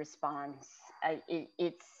good response.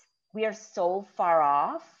 We are so far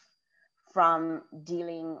off from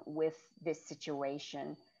dealing with this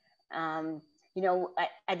situation. You know,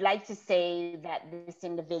 I'd like to say that this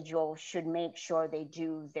individual should make sure they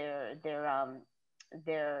do their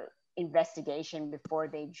investigation before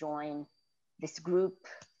they join this group,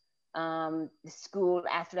 the school,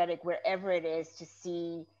 athletic, wherever it is, to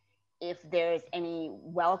see if there's any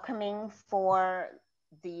welcoming for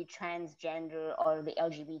the transgender or the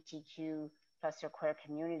LGBTQ plus or queer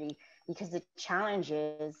community, because the challenge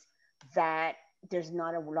is that there's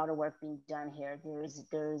not a lot of work being done here.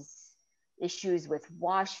 There's issues with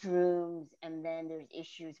washrooms, and then there's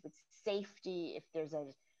issues with safety. If there's a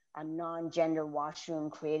non-gender washroom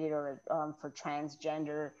created or for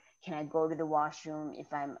transgender, can I go to the washroom?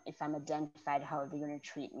 If I'm identified, how are they going to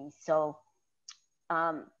treat me? So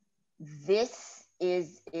this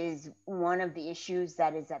is one of the issues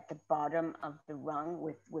that is at the bottom of the rung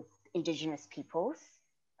with Indigenous peoples.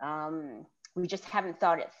 We just haven't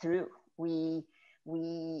thought it through. We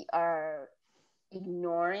are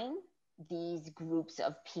ignoring these groups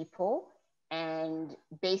of people and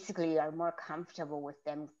basically are more comfortable with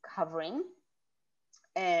them covering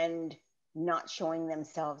and not showing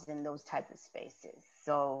themselves in those type of spaces.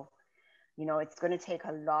 So, you know, it's going to take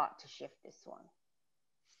a lot to shift this one.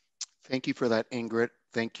 Thank you for that, Ingrid.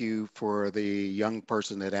 Thank you for the young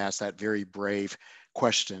person that asked that very brave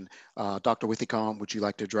question. Dr. Withicombe, would you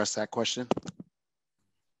like to address that question?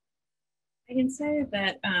 I can say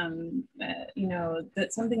that, you know,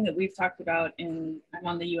 that's something that we've talked about I'm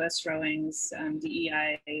on the USRowing's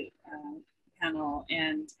DEI panel,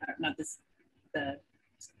 and not this, sorry.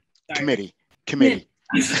 Committee.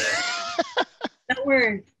 That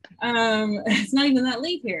word. It's not even that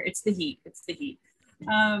late here. It's the heat. It's the heat.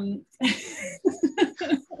 No,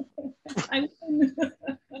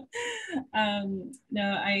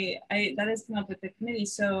 that has come up with the committee.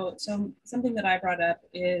 So something that I brought up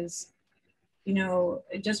is, you know,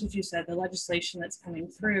 just what you said, the legislation that's coming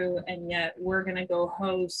through, and yet we're going to go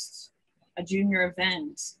host a junior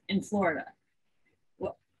event in Florida.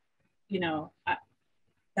 Well, you know,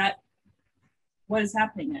 what is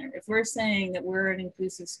happening there? If we're saying that we're an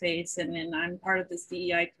inclusive space and I'm part of this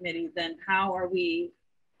DEI committee, then how are we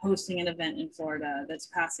hosting an event in Florida that's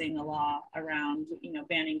passing a law around, you know,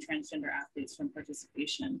 banning transgender athletes from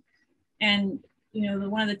participation? And, you know,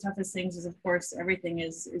 one of the toughest things is, of course, everything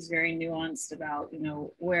is very nuanced about, you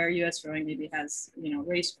know, where US Rowing maybe has, you know,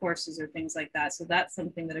 race courses or things like that. So that's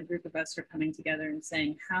something that a group of us are coming together and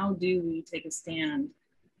saying, how do we take a stand?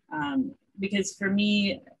 Because for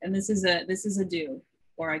me, and this is a do,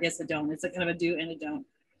 or I guess a don't, it's a kind of a do and a don't.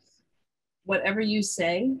 Whatever you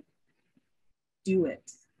say, do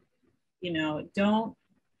it. You know,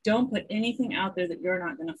 don't put anything out there that you're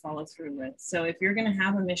not going to follow through with. So if you're going to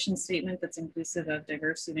have a mission statement that's inclusive of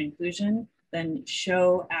diversity and inclusion, then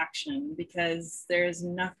show action, because there's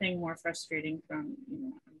nothing more frustrating from, you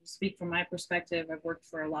know, speak from my perspective. I've worked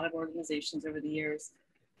for a lot of organizations over the years,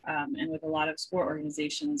 and with a lot of sport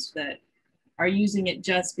organizations that are using it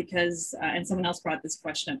just because, and someone else brought this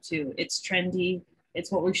question up too, it's trendy,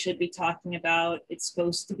 it's what we should be talking about, it's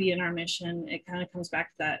supposed to be in our mission. It kind of comes back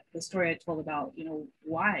to that, the story I told about, you know,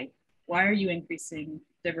 why are you increasing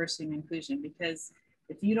diversity and inclusion? Because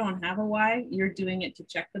if you don't have a why, you're doing it to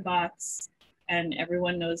check the box, and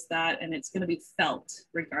everyone knows that, and it's going to be felt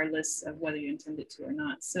regardless of whether you intend it to or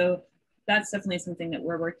not. So that's definitely something that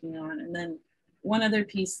we're working on. And then one other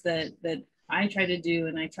piece that I try to do,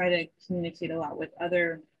 and I try to communicate a lot with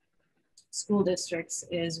other school districts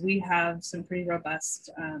is we have some pretty robust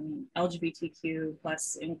LGBTQ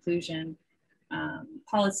plus inclusion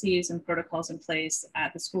policies and protocols in place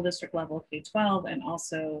at the school district level, K-12, and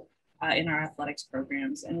also in our athletics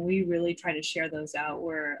programs. And we really try to share those out.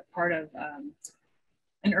 We're part of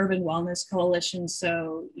an urban wellness coalition.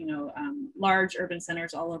 So, large urban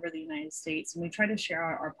centers all over the United States. And we try to share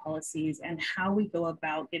our policies and how we go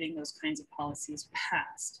about getting those kinds of policies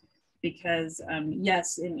passed. Because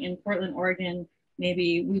yes, in Portland, Oregon,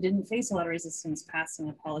 maybe we didn't face a lot of resistance passing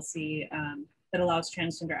a policy that allows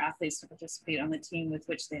transgender athletes to participate on the team with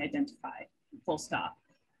which they identify, full stop.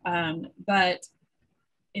 But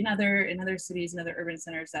in other cities and other urban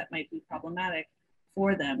centers, that might be problematic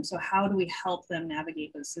for them. So how do we help them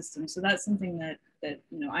navigate those systems? So that's something that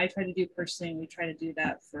I try to do personally, and we try to do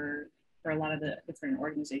that for a lot of the different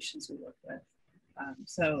organizations we work with.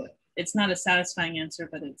 So it's not a satisfying answer,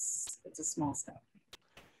 but it's a small step.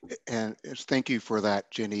 And thank you for that,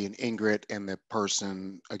 Jenny and Ingrid, and the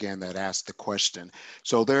person again that asked the question.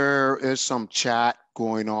 So there is some chat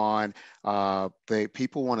going on.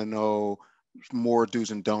 People want to know more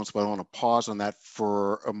do's and don'ts, but I want to pause on that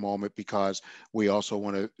for a moment because we also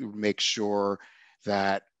want to make sure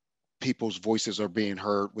that people's voices are being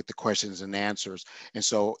heard with the questions and answers. And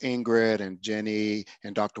so Ingrid and Jenny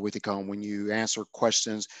and Dr. Withicombe, when you answer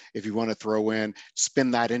questions, if you want to throw in, spin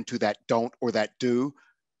that into that don't or that do,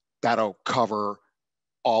 that'll cover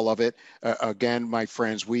all of it. Again, my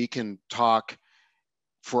friends, we can talk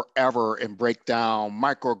forever and break down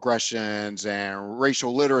microaggressions and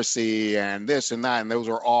racial literacy and this and that, and those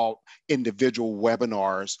are all individual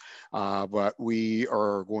webinars, but we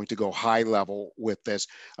are going to go high level with this.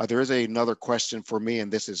 There is another question for me,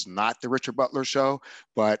 and this is not the Richard Butler Show,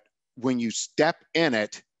 but when you step in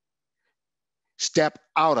it, step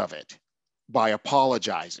out of it by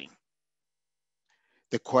apologizing.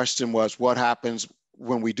 The question was, what happens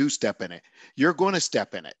when we do step in it? You're going to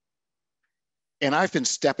step in it. And I've been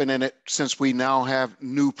stepping in it since we now have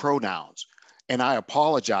new pronouns. And I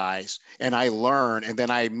apologize and I learn, and then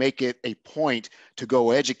I make it a point to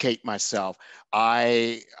go educate myself.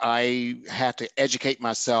 I had to educate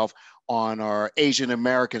myself on our Asian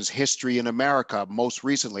Americans' history in America. Most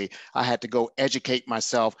recently, I had to go educate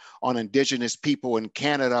myself on Indigenous people in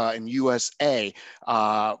Canada and USA.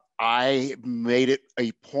 I made it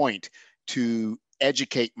a point to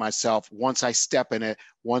educate myself once I step in it,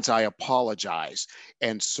 once I apologize.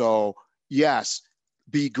 And so, yes,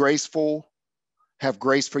 be graceful, have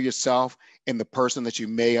grace for yourself and the person that you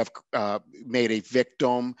may have made a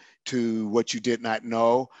victim to what you did not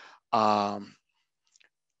know.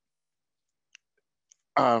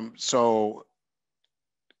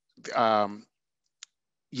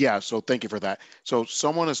 Yeah, so thank you for that. So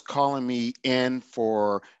someone is calling me in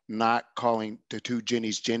for not calling the two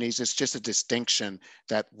Jennies Jennies. It's just a distinction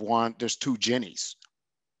that there's two Jennies.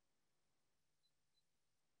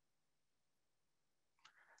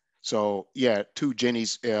 So yeah, two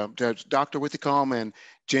Jennies. Dr. Withicombe and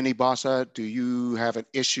Jenny Bossa, do you have an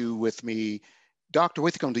issue with me? Dr.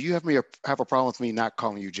 Withicombe, do you have a problem with me not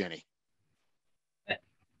calling you Jenny?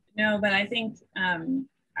 No, but I think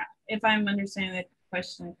if I'm understanding the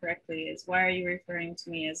question correctly, is why are you referring to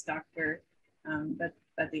me as Doctor, but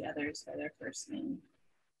the others by their first name?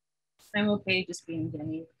 I'm okay just being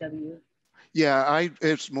Jenny W. Yeah,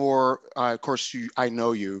 it's more, of course, I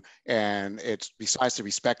know you, and it's besides the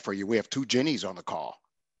respect for you, we have two Jennies on the call.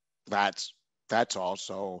 That's all.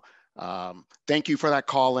 So thank you for that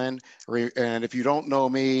call in. And if you don't know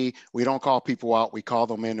me, we don't call people out, we call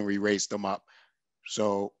them in and we raise them up.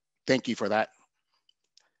 So thank you for that.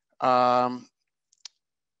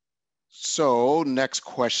 So next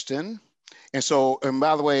question. And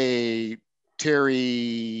by the way,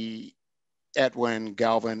 Terry, Edwin,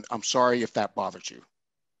 Galvin, I'm sorry if that bothered you.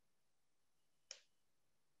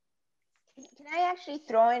 Can I actually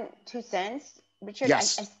throw in 2 cents? Richard,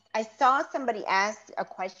 yes. I saw somebody ask a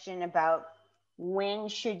question about when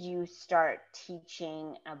should you start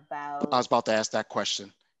teaching about... I was about to ask that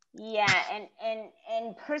question. Yeah,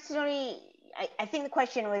 and personally, I think the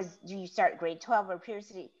question was, do you start grade 12 or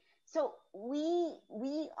previously? So we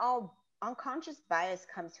all, unconscious bias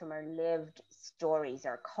comes from our lived stories,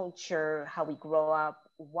 our culture, how we grow up,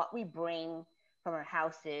 what we bring from our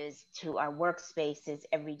houses to our workspaces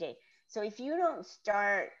every day. So if you don't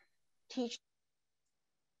start teaching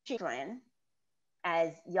children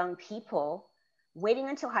as young people, waiting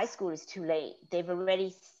until high school is too late. They've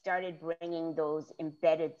already started bringing those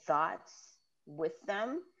embedded thoughts with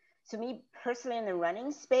them. So me personally in the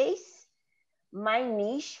running space, my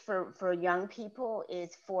niche for young people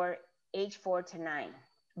is for age 4 to 9,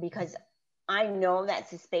 because I know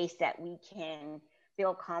that's a space that we can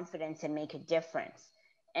feel confidence and make a difference.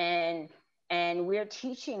 And we're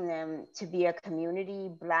teaching them to be a community,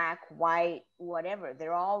 Black, white, whatever.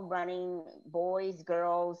 They're all running, boys,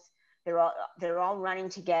 girls, they're all running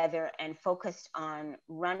together and focused on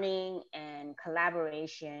running and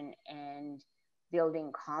collaboration and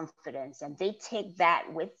building confidence. And they take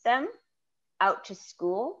that with them out to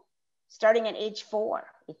school starting at age 4.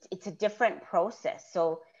 It's a different process.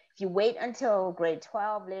 So if you wait until grade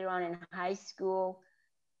 12, later on in high school,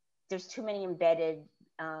 there's too many embedded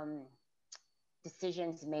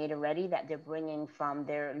decisions made already that they're bringing from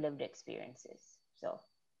their lived experiences. So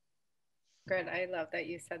good. I love that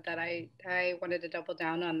you said that. I wanted to double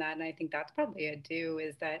down on that. And I think that's probably a do,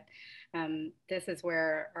 is that this is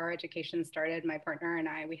where our education started. My partner and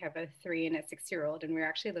I, we have a 3 and a 6-year-old, and we were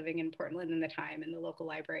actually living in Portland in the time, and the local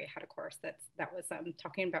library had a course that was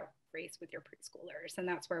talking about race with your preschoolers. And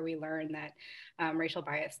that's where we learned that racial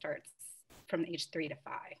bias starts from age 3 to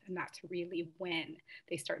 5. And that's really when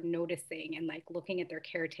they start noticing and like looking at their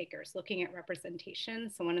caretakers, looking at representation.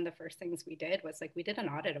 So one of the first things we did was like, we did an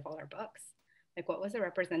audit of all our books. Like, what was the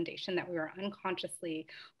representation that we were unconsciously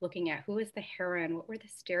looking at? Who was the heroine? What were the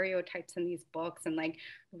stereotypes in these books? And like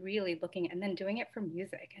really looking, and then doing it for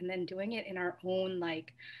music, and then doing it in our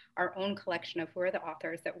own collection of who are the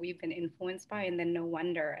authors that we've been influenced by. And then no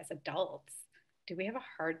wonder as adults, do we have a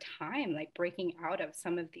hard time like breaking out of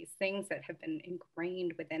some of these things that have been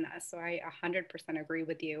ingrained within us? So I 100% agree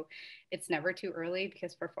with you. It's never too early,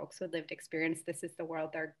 because for folks with lived experience, this is the world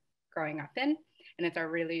they're growing up in. And it's our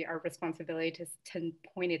responsibility to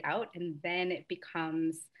point it out. And then it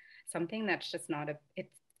becomes something that's just not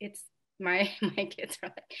it's my kids are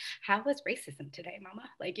like, how was racism today, mama?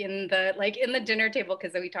 Like in the dinner table,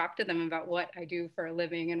 because we talk to them about what I do for a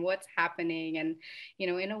living and what's happening, and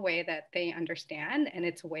in a way that they understand. And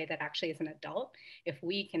it's a way that actually, as an adult, if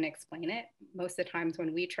we can explain it, most of the times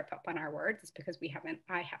when we trip up on our words, it's because I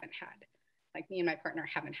haven't had, like, me and my partner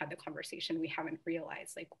haven't had the conversation. We haven't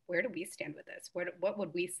realized, like, where do we stand with this? What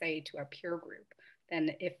would we say to a peer group?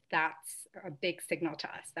 Then if that's a big signal to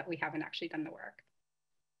us that we haven't actually done the work.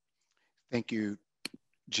 Thank you,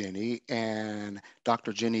 Jenny. And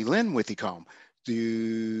Dr. Jenny Lynn Withicombe,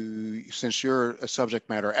 since you're a subject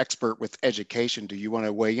matter expert with education, do you want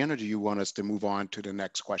to weigh in, or do you want us to move on to the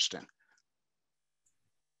next question?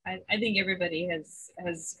 I think everybody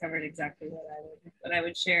has covered exactly what I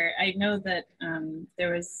would share. I know that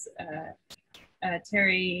there was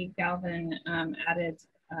Terry Galvin added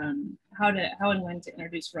how and when to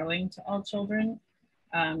introduce rowing to all children,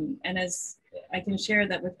 and as I can share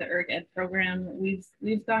that with the ERG-ED program,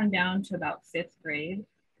 we've gone down to about 5th grade.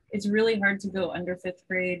 It's really hard to go under 5th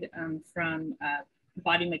grade from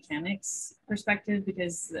body mechanics perspective,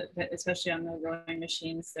 because especially on the rowing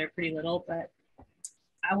machines, they're pretty little. But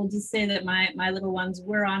I will just say that my little ones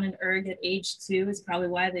were on an ERG at age 2, is probably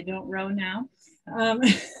why they don't row now.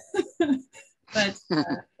 But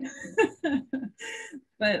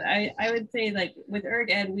but I would say, like, with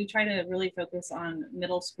ERG-ED, we try to really focus on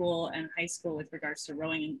middle school and high school with regards to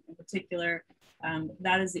rowing in particular.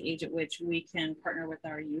 That is the age at which we can partner with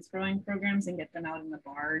our youth rowing programs and get them out in the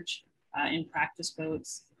barge, in practice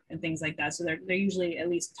boats and things like that. So they're usually at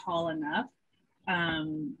least tall enough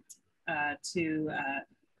to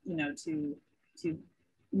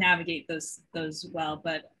navigate those well.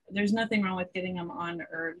 But there's nothing wrong with getting them on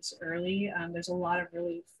ERGs early. There's a lot of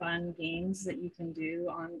really fun games that you can do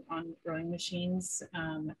on rowing machines,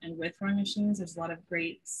 and with rowing machines. There's a lot of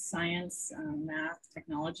great science, math,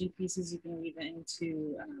 technology pieces you can weave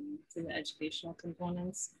into to the educational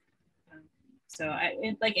components. So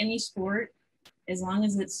like any sport, as long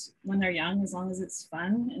as it's, when they're young, as long as it's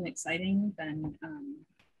fun and exciting, then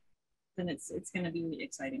it's going to be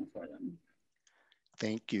exciting for them.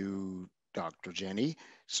 Thank you, Dr. Jenny.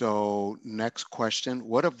 So next question,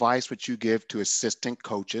 what advice would you give to assistant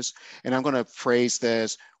coaches? And I'm going to phrase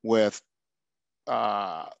this with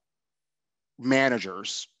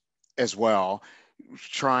managers as well.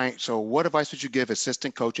 So what advice would you give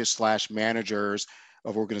assistant coaches / managers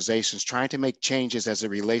of organizations trying to make changes as it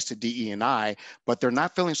relates to DE&I, but they're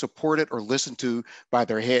not feeling supported or listened to by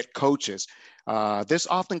their head coaches? This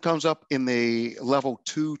often comes up in the level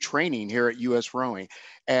 2 training here at US Rowing.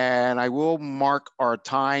 And I will mark our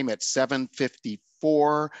time at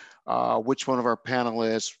 7:54. Which one of our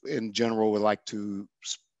panelists in general would like to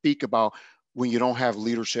speak about when you don't have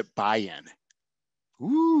leadership buy-in?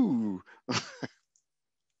 Ooh.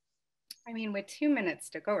 I mean, with 2 minutes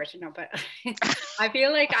to go, Richard, no, but I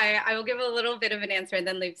feel like I will give a little bit of an answer and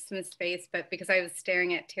then leave some space. But because I was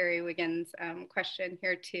staring at Terry Wiggins' question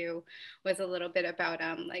here too, was a little bit about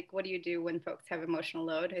like, what do you do when folks have emotional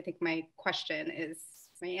load? I think my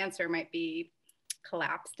answer might be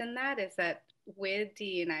collapsed in that, is that with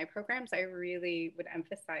DE&I programs, I really would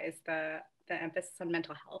emphasize the emphasis on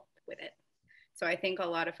mental health with it. So I think a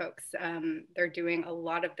lot of folks, they're doing a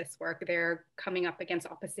lot of this work. They're coming up against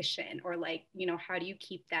opposition, or like, you know, how do you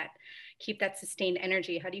keep that sustained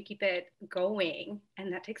energy? How do you keep it going?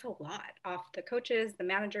 And that takes a lot off the coaches, the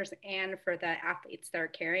managers, and for the athletes that are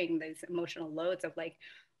carrying these emotional loads of like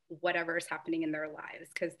whatever is happening in their lives,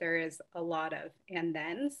 because there is a lot of and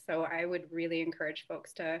then. So I would really encourage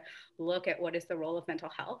folks to look at what is the role of mental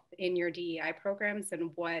health in your DEI programs,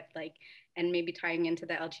 and what like, and maybe tying into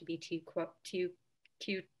the LGBTQ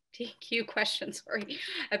question, sorry,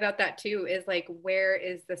 about that too, is like, where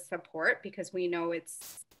is the support? Because we know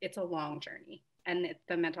it's a long journey, and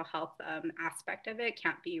the mental health aspect of it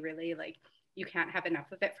can't be really like, you can't have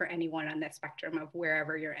enough of it for anyone on the spectrum of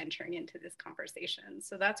wherever you're entering into this conversation.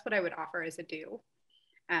 So that's what I would offer as a do.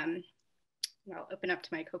 I'll open up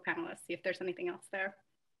to my co-panelists, see if there's anything else there.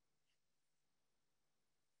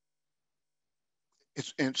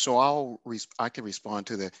 And so I can respond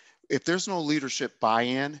to that. If there's no leadership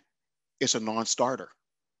buy-in, it's a non-starter.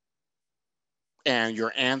 And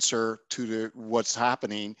your answer to what's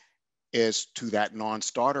happening is to that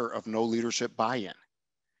non-starter of no leadership buy-in.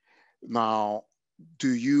 Now,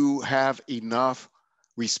 do you have enough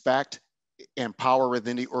respect and power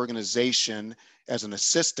within the organization as an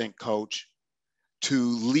assistant coach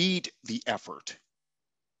to lead the effort?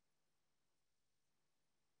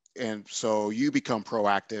 And so you become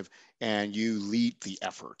proactive and you lead the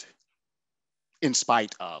effort in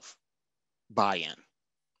spite of buy-in,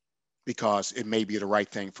 because it may be the right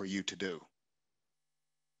thing for you to do.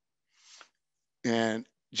 And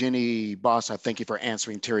Jenny Boss, I thank you for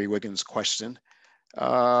answering Terry Wiggins' question.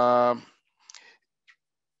 Yeah,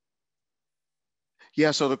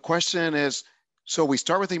 so the question is, so we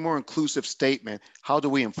start with a more inclusive statement. How do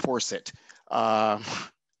we enforce it?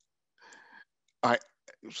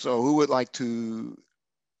 So who would like to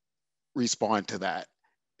respond to that?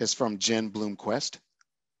 It's from Jen Bloomquist.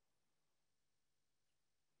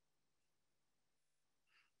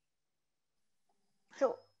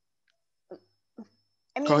 So,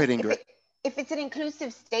 I mean, go ahead, Ingrid. If it's an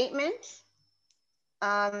inclusive statement,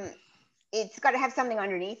 it's got to have something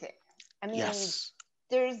underneath it. I mean, yes.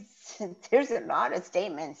 There's a lot of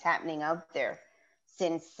statements happening out there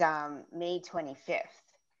since May 25th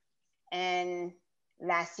and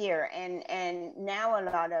last year, and now a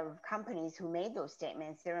lot of companies who made those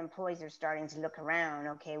statements, their employees are starting to look around.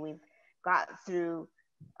 Okay, we've got through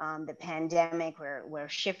the pandemic, we're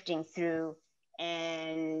shifting through,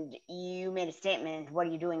 and you made a statement. What are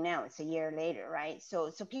you doing now? It's a year later, right?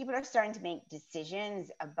 So people are starting to make decisions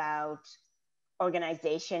about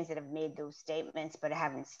organizations that have made those statements but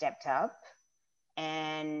haven't stepped up,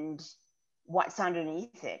 and what's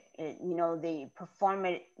underneath it. You know, the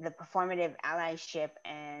performative allyship.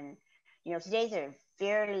 And you know, today's a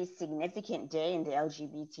fairly significant day in the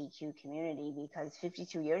LGBTQ community, because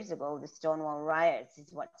 52 years ago, the Stonewall riots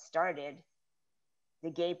is what started the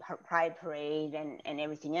gay pride parade and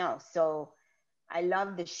everything else. So I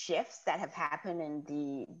love the shifts that have happened in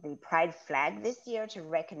the pride flag this year to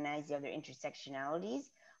recognize the other intersectionalities.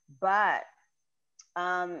 But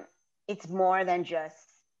it's more than just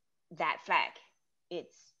that flag.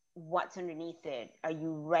 It's what's underneath it. Are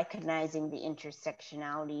you recognizing the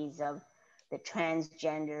intersectionalities of the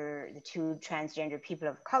two transgender people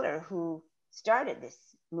of color who started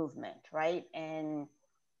this movement, right? And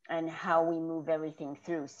how we move everything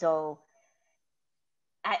through. So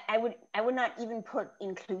I would not even put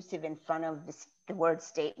inclusive in front of the word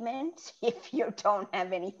statement if you don't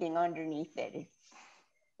have anything underneath it.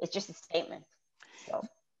 It's just a statement. So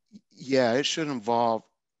yeah, it should involve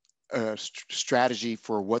a strategy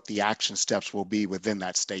for what the action steps will be within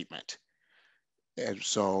that statement. And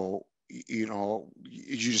so, you know,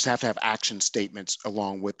 you just have to have action statements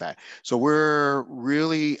along with that. So we're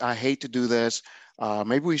really, I hate to do this.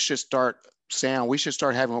 Maybe we should start, Sam, we should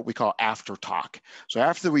start having what we call after talk. So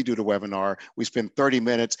after we do the webinar, we spend 30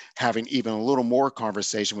 minutes having even a little more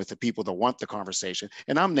conversation with the people that want the conversation.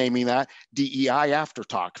 And I'm naming that DEI after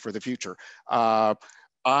talk for the future.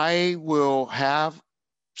 I will have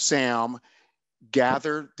Sam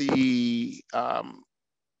gather the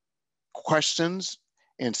questions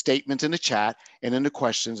and statements in the chat and in the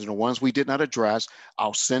questions, and the ones we did not address,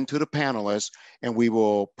 I'll send to the panelists, and we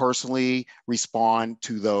will personally respond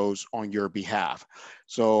to those on your behalf.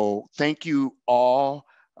 So thank you all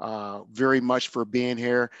very much for being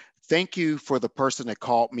here. Thank you for the person that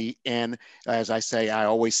called me in. As I say, I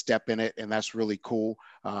always step in it, and that's really cool.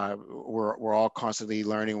 We're all constantly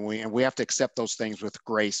learning, and we have to accept those things with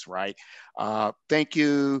grace, right? Thank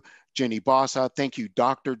you, Jenny Bossa. Thank you,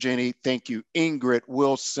 Dr. Jenny. Thank you, Ingrid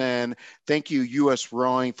Wilson. Thank you, US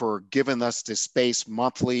Rowing, for giving us this space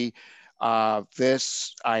monthly.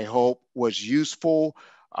 This, I hope, was useful.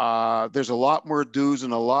 There's a lot more do's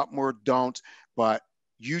and a lot more don'ts, but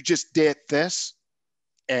you just did this,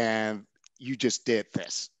 and you just did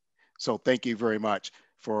this. So thank you very much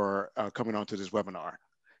for coming on to this webinar.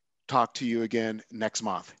 Talk to you again next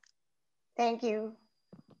month. Thank you.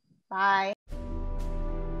 Bye.